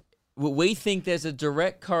that we think there's a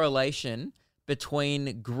direct correlation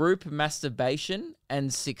between group masturbation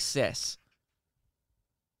and success.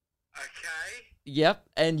 Okay. Yep,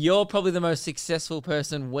 and you're probably the most successful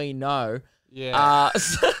person we know. Yeah.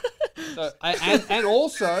 And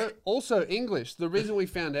also English. The reason we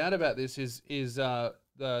found out about this is the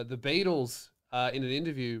Beatles in an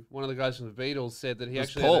interview. One of the guys from the Beatles said that he It was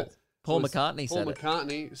actually Paul. had Paul it was McCartney Paul said it.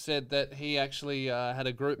 McCartney said that he actually had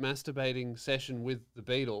a group masturbating session with the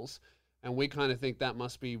Beatles, and we kind of think that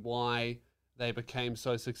must be why they became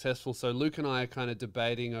so successful. So Luke and I are kind of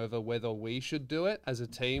debating over whether we should do it as a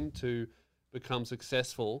team to become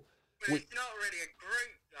successful. But it's not really a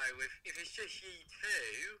group, though. If it's just you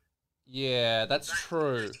two, Yeah, that's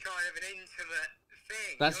true. just kind of an intimate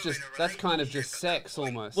thing. That's You're just in a that's kind of just relationship at that sex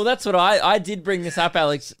point. almost. Well, that's what I did bring this up,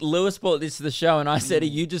 Alex. Lewis brought this to the show, and I said, "Are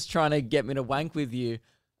you just trying to get me to wank with you?"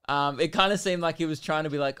 It kind of seemed like he was trying to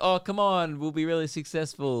be like, "Oh, come on, we'll be really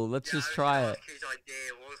successful. Let's Yeah, just it try was it." His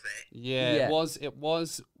idea, was it? Yeah, Yeah. it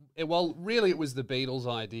was. Well, really, it was the Beatles'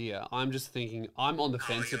 idea. I'm just thinking, I'm on the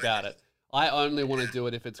fence you're about just- it. I only want to do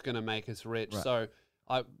it if it's going to make us rich. Right. So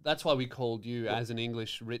that's why we called you as an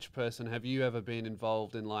English rich person. Have you ever been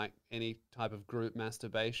involved in like any type of group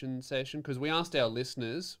masturbation session? Because we asked our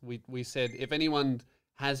listeners, we said, if anyone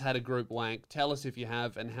has had a group wank, tell us if you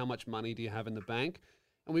have and how much money do you have in the bank.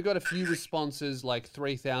 And we got a few responses like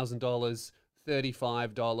 $3,000,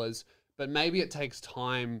 $35, but maybe it takes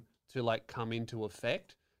time to like come into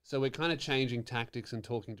effect. So we're kind of changing tactics and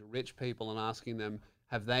talking to rich people and asking them,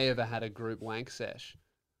 have they ever had a group wank sesh?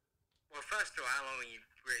 Well, first of all, how long are you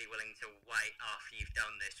really willing to wait after you've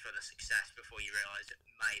done this for the success before you realise that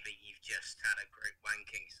maybe you've just had a group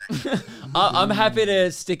wanking session? I'm happy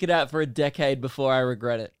to stick it out for a decade before I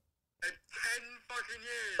regret it. 10 fucking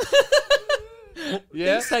years!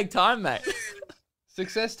 Yeah, Things take time, mate.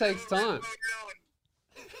 success takes time.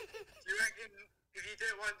 Do you reckon if you do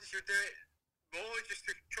it once, you'll do it more just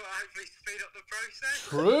to try to hopefully speed up the process?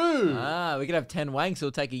 True. We could have 10 wanks.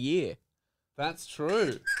 It'll take a year. That's true. I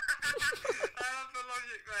love the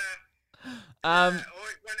logic there. Um, Or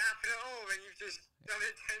it won't happen at all when you've just done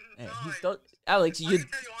it 10 yeah, times. he's not, Alex, I you. can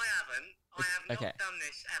tell you I haven't. I have not Okay. done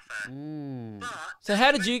this ever. Mm, But So how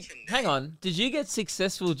you did you? mentioned Hang it. on. Did you get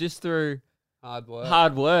successful just through hard work.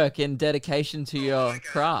 hard work and dedication to Oh, your I go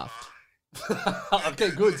craft? far.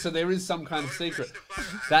 Okay, good. So there is some kind of I secret. pushed the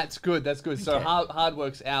boat out. That's good. That's good. So Okay. hard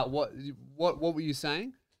work's out. What were you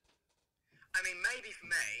saying? I mean, maybe for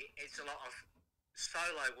me, it's a lot of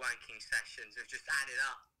solo wanking sessions have just added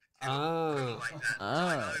up to accumulate that. So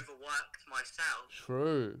Ah. I've overworked myself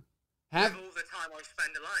True. with all the time I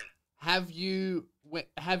spend alone. Have you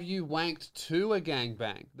wanked to a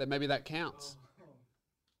gangbang? That maybe that counts.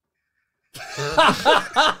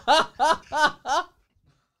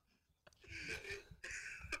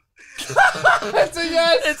 It's a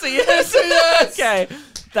yes. It's a yes. It's a yes. Okay,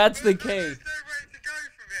 that's the key. There's no way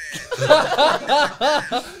to go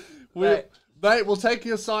from here. We, mate, we'll take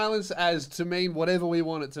your silence as to mean whatever we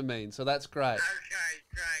want it to mean. So that's great. Okay,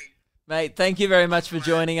 great. Mate, thank you very much for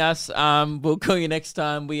joining us. We'll call you next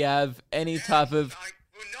time we have any type of. I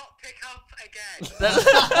will not pick up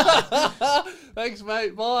again. Thanks,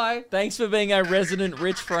 mate. Bye. Thanks for being our resident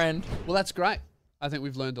rich friend. Well, that's great. I think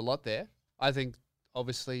we've learned a lot there. I think,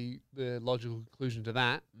 obviously, the logical conclusion to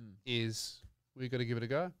that is we've got to give it a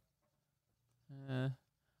go.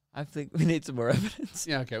 I think we need some more evidence.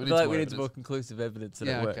 Yeah, okay. I We feel need like some we more need some more evidence. conclusive evidence that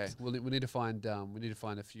Yeah, it works. okay. Well, we need to find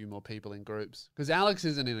a few more people in groups because Alex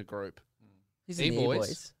isn't in a group. He's in the E-boys.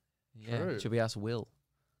 E-boys. Yeah, True. should we ask Will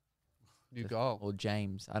New goal. or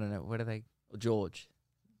James? I don't know. What are they? Or George?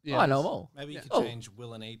 Yeah, Oh, I know that's- them all. Maybe you could Oh. change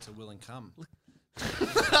will and eat to will and come.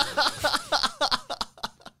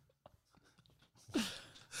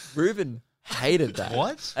 Ruben hated that.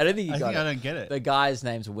 What? I don't think you I got think it. I don't get it. The guy's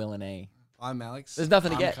name's Will and E. I'm Alex. There's nothing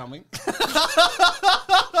to I'm get. coming.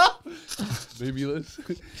 Cumulus.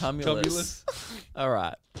 Cumulus. All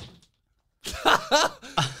right.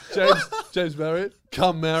 James Marriott.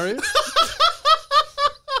 Come Marriott.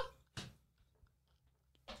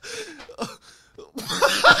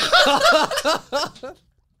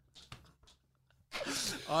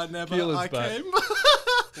 I never. Keelan's I back. came.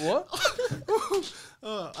 What?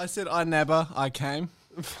 Oh, I said I never. I came.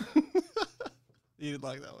 You didn't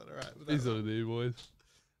like that one, all right? He's not in the boys.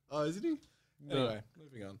 Oh, isn't he? No. Anyway,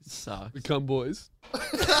 moving on. Sucks. The Cum Boys.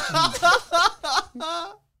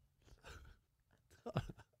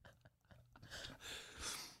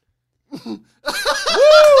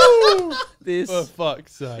 This For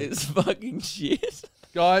fuck's sake. is fucking shit.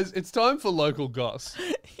 Guys, it's time for local goss.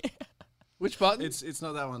 Which button? It's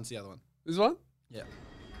not that one. It's the other one. This one? Yeah.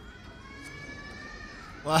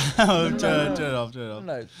 Wow, turn it off, turn it off.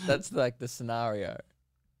 No, that's like the scenario,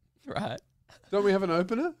 right? Don't we have an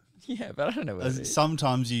opener? Yeah, but I don't know what it is.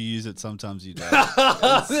 Sometimes you use it, sometimes you don't.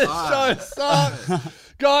 This show sucks.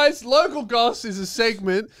 Guys, local goss is a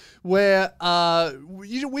segment where we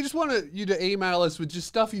just want you to email us with just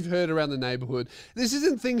stuff you've heard around the neighborhood. This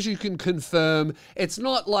isn't things you can confirm. It's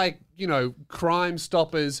not like, Crime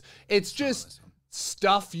Stoppers. It's just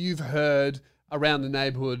stuff you've heard around the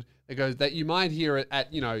neighborhood that you might hear it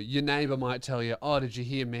at, your neighbor might tell you, oh, did you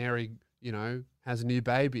hear Mary, has a new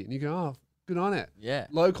baby? And you go, oh, good on it. Yeah.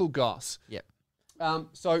 Local goss. Yep.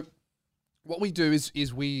 So what we do is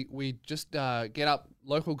we just get up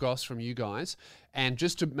local goss from you guys, and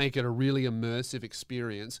just to make it a really immersive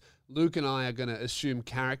experience, Luke and I are going to assume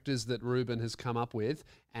characters that Ruben has come up with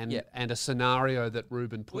and a scenario that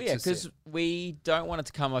Ruben puts Well, yeah, us in. because we don't want it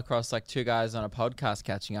to come across like two guys on a podcast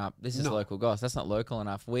catching up. This is No. local goss. That's not local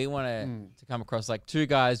enough. We want it to come across like two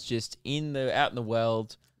guys just out in the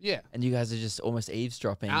world, Yeah. and you guys are just almost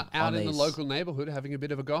eavesdropping Out on in these. the local neighborhood having a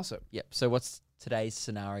bit of a gossip. Yep. So what's today's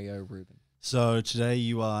scenario, Ruben? So today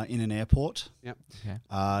you are in an airport. Yep.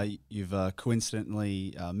 Okay. You've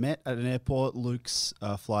coincidentally met at an airport. Luke's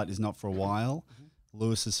flight is not for a while.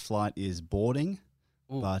 Lewis's flight is boarding,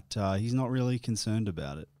 Ooh. but he's not really concerned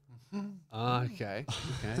about it. Okay.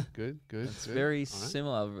 Okay. Good. Good. It's good. very All right.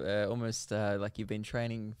 similar, almost like you've been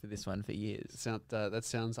training for this one for years. That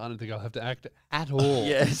sounds. I don't think I'll have to act at all.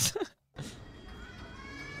 Yes.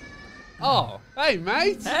 Oh, hey,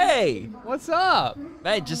 mate. Hey, What's up?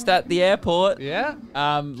 mate, just at the airport. Yeah.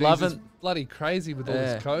 Loving. Jesus, bloody crazy with all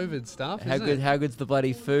Yeah. this COVID stuff. How isn't good? It? How good's the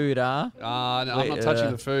bloody food, huh? No, I'm Wait, not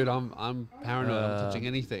touching the food. I'm paranoid. I'm uh, touching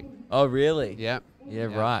anything. Oh, really? Yeah. Yeah,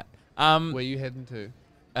 Yeah. right. Where you heading to?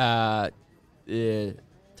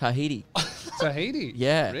 Tahiti. Tahiti.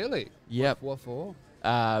 Yeah. Really? Yep. What for?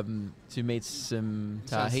 To meet some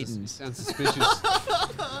Tahitans. Sounds suspicious.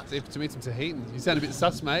 To meet some Tahitans. You sound a bit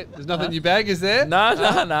sus, mate. There's nothing in your bag, is there? No,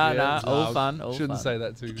 Yeah, no. All no, fun. All Shouldn't fun. say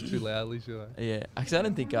that too loudly, should I? Yeah. Actually, I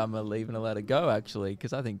don't think I'm even allowed to go, actually,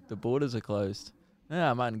 because I think the borders are closed. Yeah,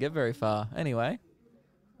 I mightn't get very far. Anyway,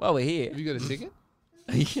 while we're here. Have you got a ticket?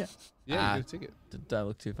 Yeah. Yeah, Ah. you got a ticket. Don't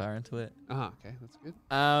look too far into it. Okay, that's good.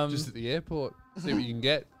 Just Just at the airport. See what you can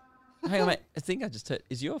get. hang on, mate. I think I just heard.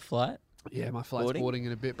 Is your flight? Yeah, my flight's Boarding? boarding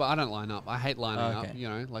in a bit, but I don't line up. I hate lining Oh, okay. up. You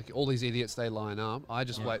know, like all these idiots, they line up. I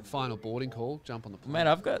just wait, final boarding call, jump on the plane. Mate,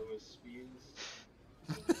 I've got.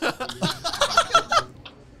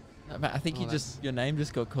 Mate, I think Oh, your name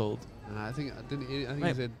just got called. I think I didn't. I think Mate,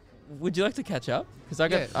 he said. Would you like to catch up? Because I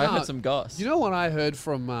Yeah, I no, heard some goss. You know what I heard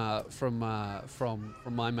from my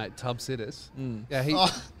mate Tub Sitters? Mm. Yeah,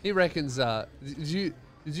 he reckons. Did you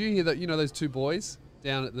hear that? You know those two boys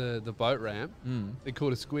down at the boat ramp? Mm. They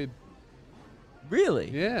caught a squid. Really?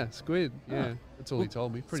 Yeah, squid. Yeah, Huh. that's all he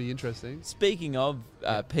told me. Pretty interesting. Speaking of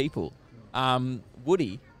people,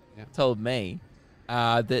 Woody Yeah. told me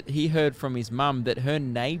that he heard from his mum that her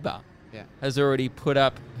neighbour Yeah. has already put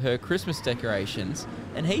up her Christmas decorations,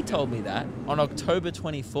 and he told me that on October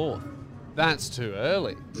 24th. That's too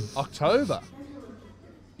early. October.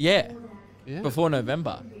 Yeah, Yeah. before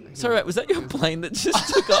November. Sorry, was that your plane that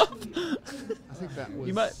just took off? I think that was.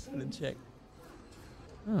 You might want to check.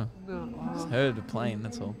 Oh, No. just heard a plane,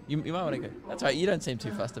 that's all. You might want to go. That's right, you don't seem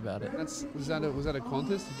too fussed about it. Was that a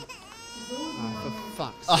Qantas? Oh, for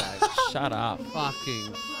fuck's sake. Shut up.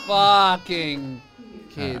 fucking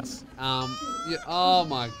kids. Yeah, oh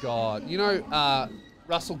my god. You know,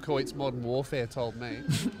 Russell Coit's Modern Warfare told me.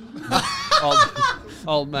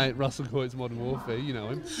 old mate Russell Coit's Modern Warfare. You know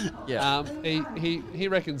him. Yeah. He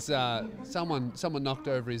reckons someone knocked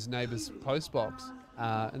over his neighbour's post box.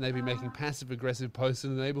 And they've been making passive-aggressive posts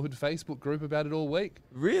in the neighbourhood Facebook group about it all week.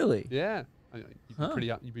 Really? Yeah,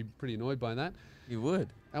 you'd be pretty annoyed by that. You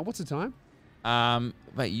would. What's the time?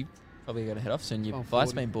 Mate, you probably got to head off soon. Your Oh,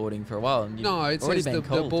 flight's 40. been boarding for a while, and you've No, it already says been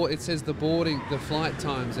called. it says the flight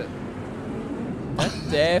times at. That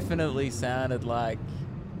definitely sounded like.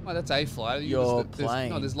 Well, that's a flight. Your No,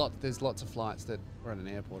 plane. there's lots of flights that were at an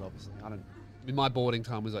airport. Obviously, I don't. I mean, my boarding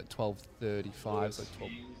time was like 12:35. It's like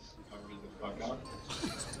 12.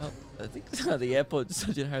 Well, I think the airport just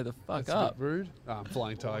told you to hurry the fuck That's a up. bit rude. I'm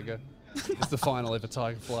flying Tiger. It's the final ever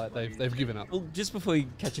Tiger flight. They've given up. Well, just before you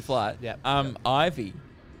catch your flight, Yeah. Ivy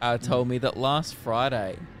told me that last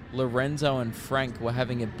Friday, Lorenzo and Frank were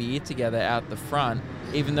having a beer together out the front,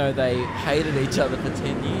 even though they hated each other for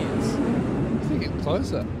 10 years. I think getting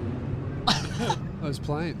closer. Those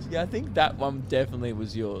planes. Yeah, I think that one definitely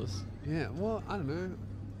was yours. Yeah. Well, I don't know.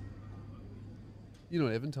 You know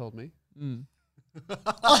what Evan told me? Mm.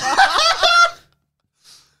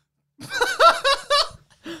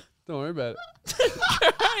 Don't worry about it.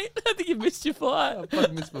 Great. I think you missed your flight. I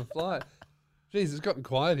fucking missed my flight. Jeez, it's gotten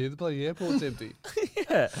quiet here. The bloody airport's empty.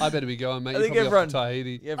 Yeah. I better be going, mate. I You're think probably everyone- off to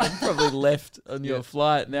Tahiti. Yeah, everyone probably left on your Yeah.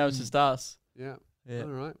 flight. Now it's just us. Yeah. Yeah. All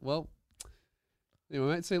right. Well.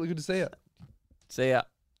 Anyway, mate. Good to see you. See ya.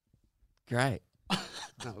 Great.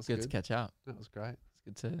 That was Good good. to catch up. That was great.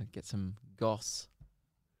 It's good to get some goss.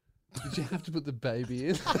 Did you have to put the baby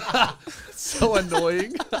in? So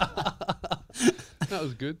annoying. That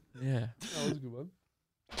was good. Yeah. That was a good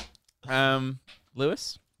one.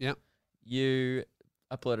 Lewis? Yeah. You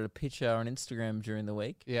uploaded a picture on Instagram during the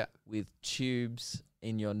week Yeah. with tubes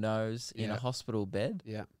in your nose in Yeah. a hospital bed.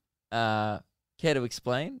 Yeah. Care to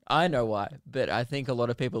explain? I know why, but I think a lot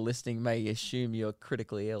of people listening may assume you're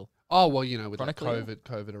critically ill. Oh well, you know, with like Chronically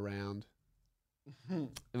COVID around.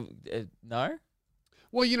 No?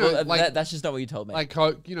 Well, you know, Well, like that's just not what you told me.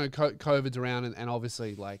 COVID's around, and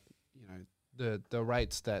obviously, like, you know, the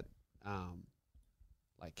rates that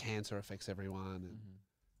like cancer affects everyone, and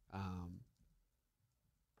Mhm.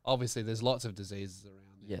 obviously there's lots of diseases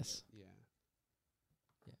around there. Yes.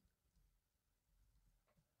 but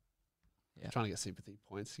Yeah. Trying to get sympathy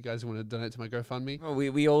points. You guys want to donate to my GoFundMe? Well,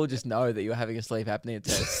 we all just know that you're having a sleep apnea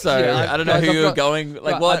test. So Yeah, I don't know guys, who I've you're got- going.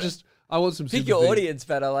 Like No, what? I want some Pick sympathy. your audience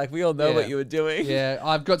better. Like we all know Yeah. what you were doing. Yeah,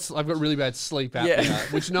 I've got really bad sleep apnea, Yeah.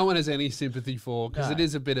 which no one has any sympathy for because No. it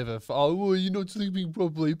is a bit of a well, you're not sleeping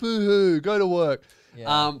properly. Boo-hoo, go to work.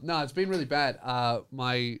 Yeah. No, it's been really bad.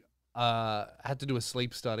 My had to do a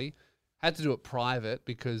sleep study. Had to do it private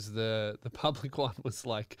because the public one was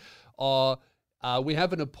like, we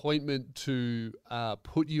have an appointment to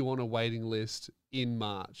put you on a waiting list in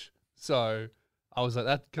March. So I was like,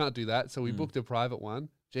 that can't do that. So we booked a private one.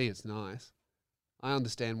 Gee, it's nice. I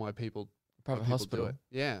understand why people Private people hospital. do it.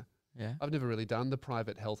 Yeah. Yeah. I've never really done the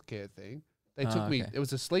private healthcare thing. They Oh, took me. okay. It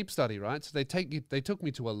was a sleep study, right? So they took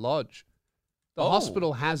me to a lodge. The Oh.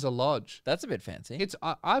 hospital has a lodge. That's a bit fancy. It's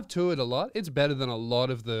I've toured a lot. It's better than a lot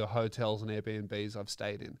of the hotels and Airbnbs I've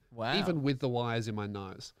stayed in. Wow. Even with the wires in my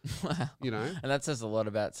nose. Wow. You know. And that says a lot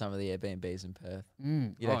about some of the Airbnbs in Perth.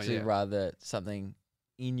 You'd Oh, actually yeah. rather something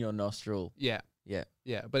in your nostril. Yeah. Yeah.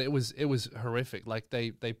 Yeah. But it was horrific. Like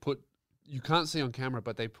they put, you can't see on camera,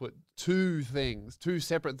 but they put two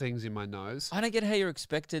separate things in my nose. I don't get how you're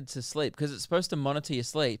expected to sleep because it's supposed to monitor your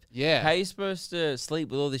sleep. Yeah. How are you supposed to sleep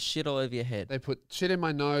with all this shit all over your head? They put shit in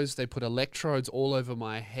my nose. They put electrodes all over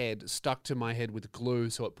my head, stuck to my head with glue,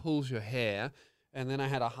 so it pulls your hair. And then I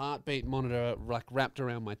had a heartbeat monitor like wrapped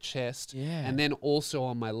around my chest, Yeah. and then also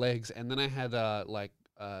on my legs. And then I had a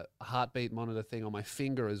heartbeat monitor thing on my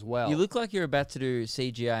finger as well. You look like you're about to do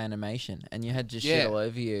CGI animation and you had just Yeah. shit all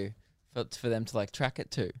over you for them to like track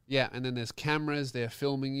it to. Yeah, and then there's cameras. They're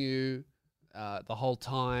filming you the whole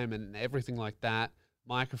time and everything like that.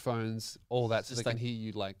 Microphones, all that, so just they can like hear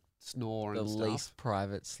you like snore The and stuff. least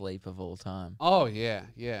private sleep of all time. Oh yeah,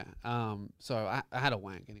 yeah. So I had a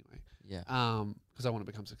wank anyway. Yeah. Because I want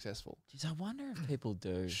to become successful. Jeez, I wonder if people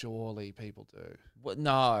do. Surely people do. What?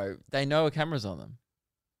 No, they know a camera's on them.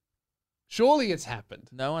 Surely it's happened.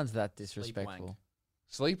 No one's that disrespectful. wank.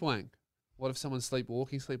 Sleep wank. What if someone's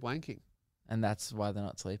sleepwalking, sleep wanking? And that's why they're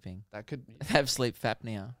not sleeping. That could. They have sleep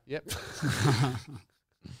apnea. Yep.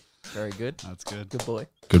 Very good. That's good. Good boy.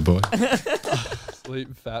 Good boy. Sleep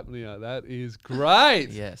apnea. That is great.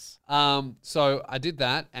 Yes. So I did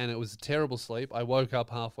that, and it was a terrible sleep. I woke up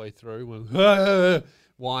halfway through with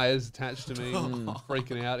wires attached to me,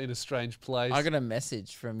 freaking out in a strange place. I got a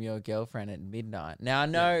message from your girlfriend at midnight. Now, I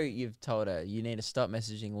know you've told her you need to stop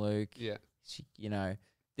messaging Luke. Yeah. She,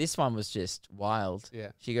 this one was just wild.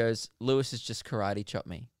 Yeah. She goes, Lewis has just karate chopped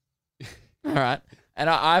me. All right. And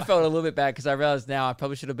I felt a little bit bad because I realized now I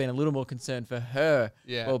probably should have been a little more concerned for her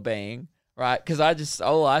Yeah. well-being. Right. Because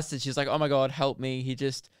all I said, she's like, oh my God, help me. He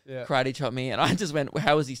just Yeah. karate chopped me. And I just went, well,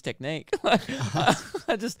 how was his technique? Like,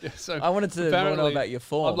 I just, So I wanted to more know apparently about your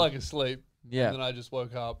form. I'm like asleep. Yeah. And then I just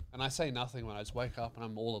woke up, and I say nothing when I just wake up, and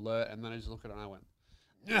I'm all alert, and then I just look at it, and I went,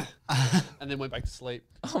 yeah, and then went back to sleep.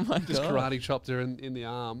 Oh my Just God. karate chopped her in the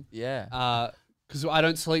arm. Yeah. Because I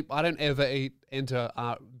don't sleep. I don't ever enter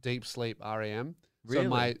deep sleep REM.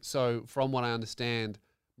 Really? So from what I understand,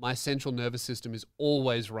 my central nervous system is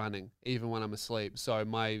always running, even when I'm asleep. So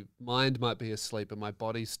my mind might be asleep, but my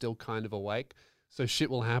body's still kind of awake. So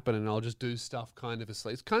shit will happen, and I'll just do stuff kind of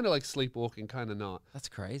asleep. It's kind of like sleepwalking, kind of not. That's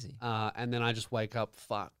crazy. And then I just wake up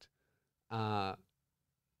fucked.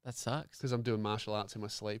 That sucks. Because I'm doing martial arts in my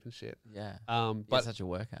sleep and shit. Yeah. But It's such a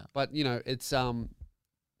workout. But it's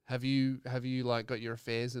have you like got your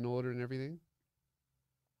affairs in order and everything?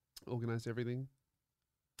 Organized everything?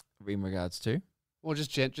 In regards to? Or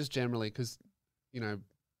just generally, because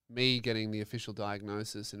me getting the official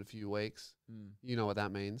diagnosis in a few weeks, you know what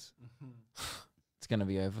that means. It's going to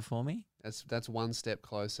be over for me. That's one step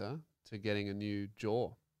closer to getting a new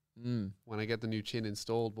jaw. Mm. When I get the new chin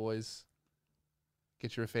installed, boys,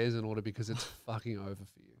 get your affairs in order because it's fucking over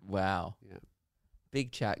for you. Wow. Yeah.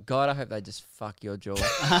 Big chat. God, I hope they just fuck your jaw.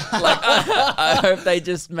 Like, I hope they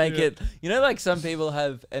just make it. Like some people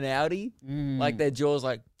have an Audi, like their jaw's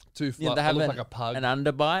like too they flat. have Look an, like a pug. an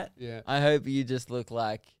underbite. Yeah. I hope you just look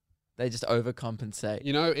like they just overcompensate.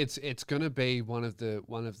 It's gonna be one of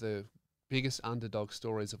the biggest underdog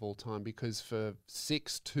stories of all time because for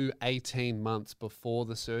 6 to 18 months before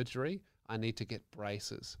the surgery, I need to get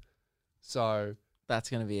braces. So That's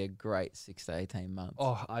going to be a great 6 to 18 months.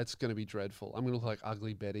 it's gonna be dreadful. I'm gonna look like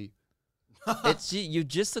Ugly Betty. You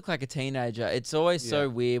just look like a teenager. It's always so Yeah.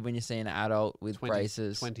 weird when you see an adult with 20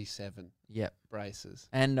 braces. 27 Yep. braces.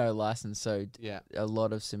 And no license. So Yeah. a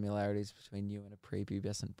lot of similarities between you and a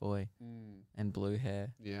prepubescent boy and blue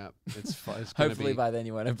hair. Yeah. It's gonna Hopefully be, by then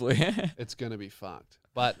you won't have blue hair. it's gonna be fucked.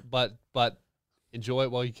 But enjoy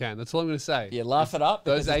it while you can. That's all I'm going to say. Yeah, laugh it up.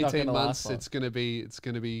 Those because it's not 18 gonna last months, long. it's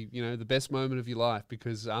going to be, you know, the best moment of your life,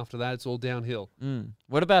 because after that, it's all downhill.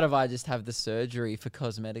 What about if I just have the surgery for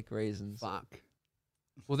cosmetic reasons? Fuck.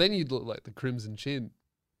 Well, then you'd look like the Crimson Chin.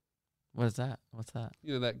 What is that? What's that?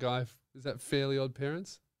 You know that guy? Is that Fairly Odd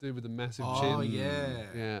Parents? Dude with a massive Oh, chin. yeah.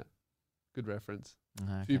 Yeah. Good reference.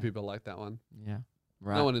 Okay. A few people like that one. Yeah.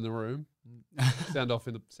 Right. No one in the room. Sound off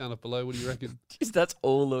below. What do you reckon? Jeez, that's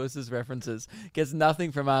all Lewis's references. Gets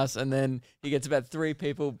nothing from us, and then he gets about 3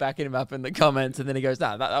 people backing him up in the comments, and then he goes,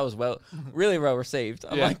 "Nah, that was really well received."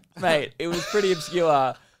 I'm Yeah. like, mate, it was pretty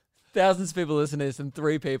obscure. Thousands of people listen to this, and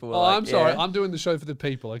 3 people were Oh, like, I'm sorry. "Yeah." I'm doing the show for the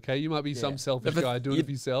people, okay? You might be some selfish But guy doing it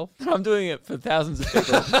for yourself. I'm doing it for thousands of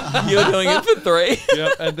people. You're doing it for 3.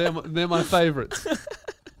 Yep, and they're my favourites.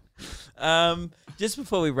 Just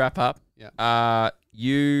before we wrap up,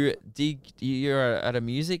 you're at a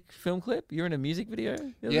music film clip. You're in a music video. the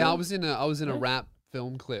other Yeah, day? I was in a rap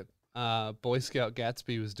film clip. Boy Scout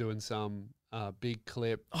Gatsby was doing some big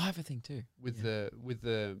clip Oh, I have a thing too. with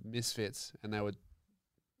the Misfits, and they would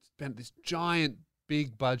spend this giant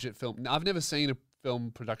big budget film. Now, I've never seen a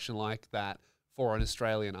film production like that for an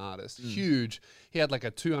Australian artist. Huge. He had like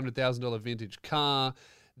a $200,000 vintage car.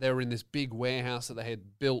 They were in this big warehouse that they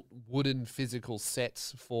had built wooden physical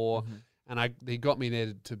sets for. And they got me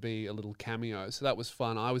there to be a little cameo. So that was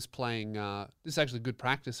fun. I was playing, this is actually good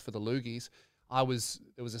practice for the Loogies. There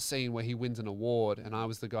was a scene where he wins an award, and I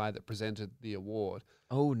was the guy that presented the award.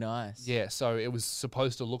 Oh, nice. Yeah, so it was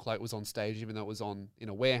supposed to look like it was on stage, even though it was in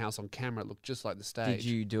a warehouse on camera. It looked just like the stage. Did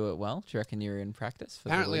you do it well? Do you reckon you were in practice? For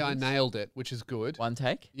Apparently, the I Loogies? nailed it, which is good. 1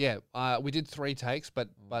 take. Yeah, we did 3 takes, but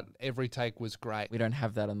every take was great. We don't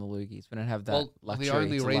have that on the Loogies. We don't have that Well, luxury. the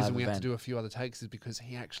only It's a reason live we had to event. do a few other takes is because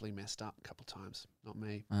he actually messed up a couple times, not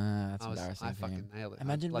me. That's I embarrassing. for fucking him. nailed it. I'm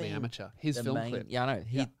a Imagine bloody being amateur. His The film main- clip. Yeah, I know.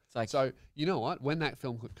 Yeah. It's like, So you know what? When that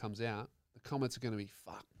film clip comes out, the comments are going to be,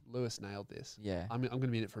 "Fuck, Lewis nailed this." yeah. I'm going to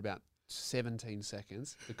be in it for about 17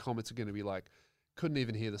 seconds. The comments are going to be like, "Couldn't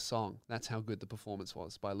even hear the song." That's how good the performance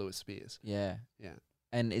was by Lewis Spears. Yeah. Yeah.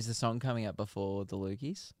 And is the song coming up before the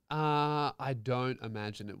Loogies? I don't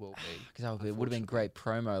imagine it will be. Because it would have been Unfortunately. great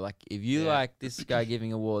promo. Like, if you Yeah. like this guy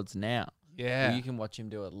giving awards now, Yeah, you can watch him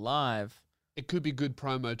do it live. it could be good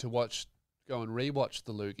promo to go and rewatch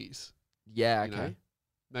the Loogies. Yeah, you okay. know?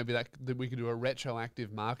 Maybe that we could do a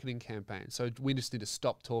retroactive marketing campaign. So we just need to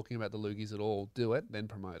stop talking about the Loogies at all, do it, then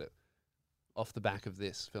promote it off the back of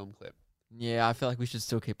this film clip. Yeah, I feel like we should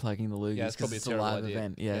still keep plugging the Loogies Yeah, it's because probably a it's a terrible live idea.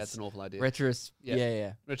 event. Yeah, Yeah, it's an awful idea. Yeah,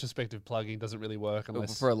 yeah. Retrospective plugging doesn't really work But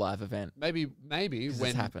unless for a live event. maybe 'Cause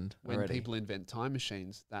when it's happened when already. people invent time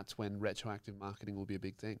machines, that's when retroactive marketing will be a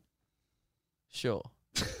big thing. Sure.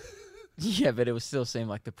 Yeah, but it would still seem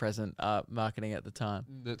like the present marketing at the time.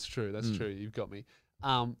 That's true. That's true. You've got me.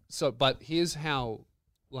 But here's how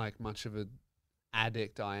much of an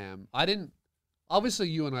addict I am. Obviously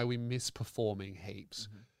you and I, we miss performing heaps,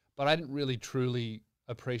 but I didn't really truly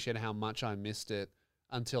appreciate how much I missed it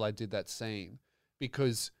until I did that scene,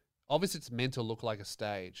 because obviously it's meant to look like a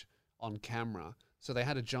stage on camera. So they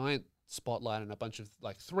had a giant spotlight and a bunch of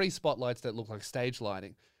 3 spotlights that look like stage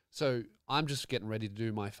lighting. So I'm just getting ready to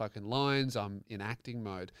do my fucking lines. I'm in acting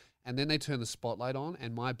mode. And then they turn the spotlight on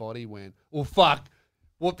and my body went, "Oh, fuck.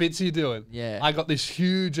 What bits are you doing?" Yeah. I got this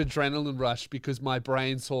huge adrenaline rush because my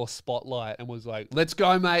brain saw spotlight and was like, "Let's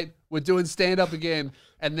go, mate. We're doing stand up again."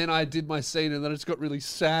 And then I did my scene and then it just got really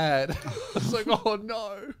sad. I was like, "Oh,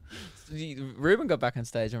 no." Ruben got back on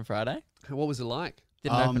stage on Friday. What was it like?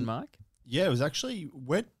 Did an open mic. Yeah, it was actually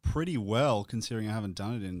went pretty well considering I haven't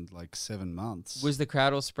done it in like 7 months. Was the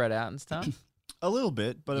crowd all spread out and stuff? a little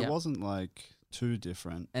bit, but Yeah. it wasn't like too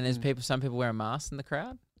different. And there's some people wearing masks in the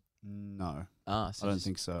crowd? No, Oh, so I don't just-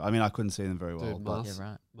 think so. I mean, I couldn't see them very well, Dude, but masks, Yeah,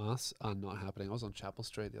 right. masks are not happening. I was on Chapel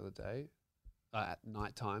Street the other day at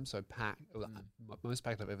night time, so packed. It was most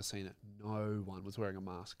packed I've ever seen it. No one was wearing a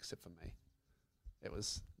mask except for me. It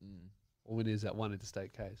was all it is that one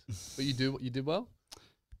interstate case. But you did well.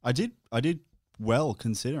 I did well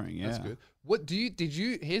considering. Yeah, That's good. What did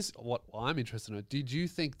you? Here's what I'm interested in. Did you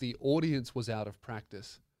think the audience was out of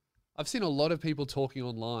practice? I've seen a lot of people talking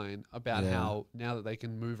online about Yeah. how now that they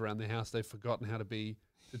can move around the house, they've forgotten how to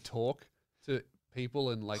talk to people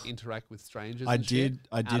and interact with strangers. I and shit, did.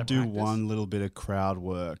 I out did of do practice. one little bit of crowd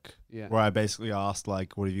work Yeah. where I basically asked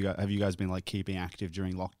like, "What have you guys been keeping active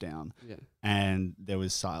during lockdown?" Yeah. And there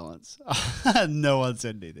was silence. No one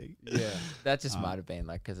said anything. Yeah. That just might have been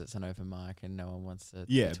because it's an open mic and no one wants to.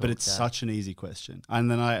 Yeah, talk but it's that. such an easy question.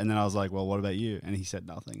 And then I was like, "Well, what about you?" And he said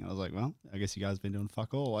nothing. And I was like, "Well, I guess you guys been doing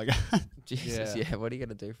fuck all." Jesus, Yeah. yeah. What are you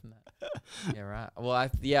gonna do from that? Yeah, right. Well, I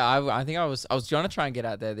think I was gonna try and get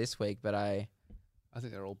out there this week, but I I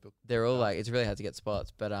think they're all booked. They're all like, it's really hard to get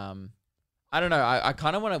spots. But I don't know. I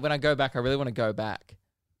kind of want to, when I go back, I really want to go back.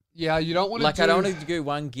 Yeah, you don't want to Like, I don't want to do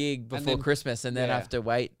one gig before then- Christmas and then yeah. have to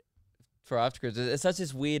wait for after Christmas. It's such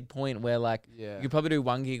this weird point where, like, Yeah. you could probably do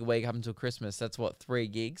 1 gig a week up until Christmas. That's what, 3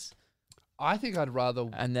 gigs? I think I'd rather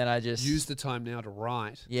And then I just use the time now to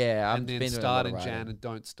write yeah, I've and then been doing a start lot in of Jan writing. and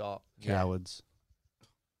don't stop. Cowards.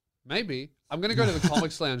 Maybe. I'm going to go to the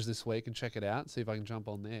Comics Lounge this week and check it out, see if I can jump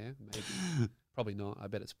on there. Maybe. Probably not. I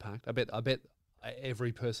bet it's packed. I bet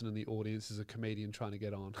every person in the audience is a comedian trying to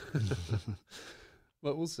get on.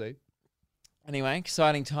 But we'll see. Anyway,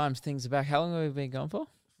 exciting times. Things are back. How long have we been going for?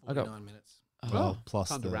 I got 49 minutes. Well, plus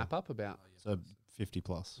Time to wrap up about. So 50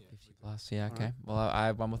 plus. 50 plus. Yeah, All okay. right. Well, I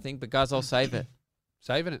have one more thing, but guys, I'll save it.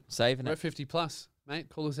 Saving it. Saving We're it. at 50 plus. Mate,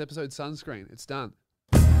 call this episode Sunscreen. It's done.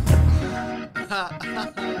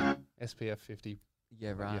 SPF 50.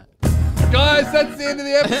 Yeah, right. Guys, that's the end of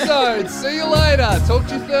the episode. See you later. Talk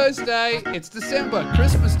to you Thursday. It's December,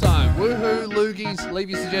 Christmas time. Woohoo, loogies. Leave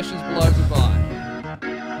your suggestions below. Goodbye.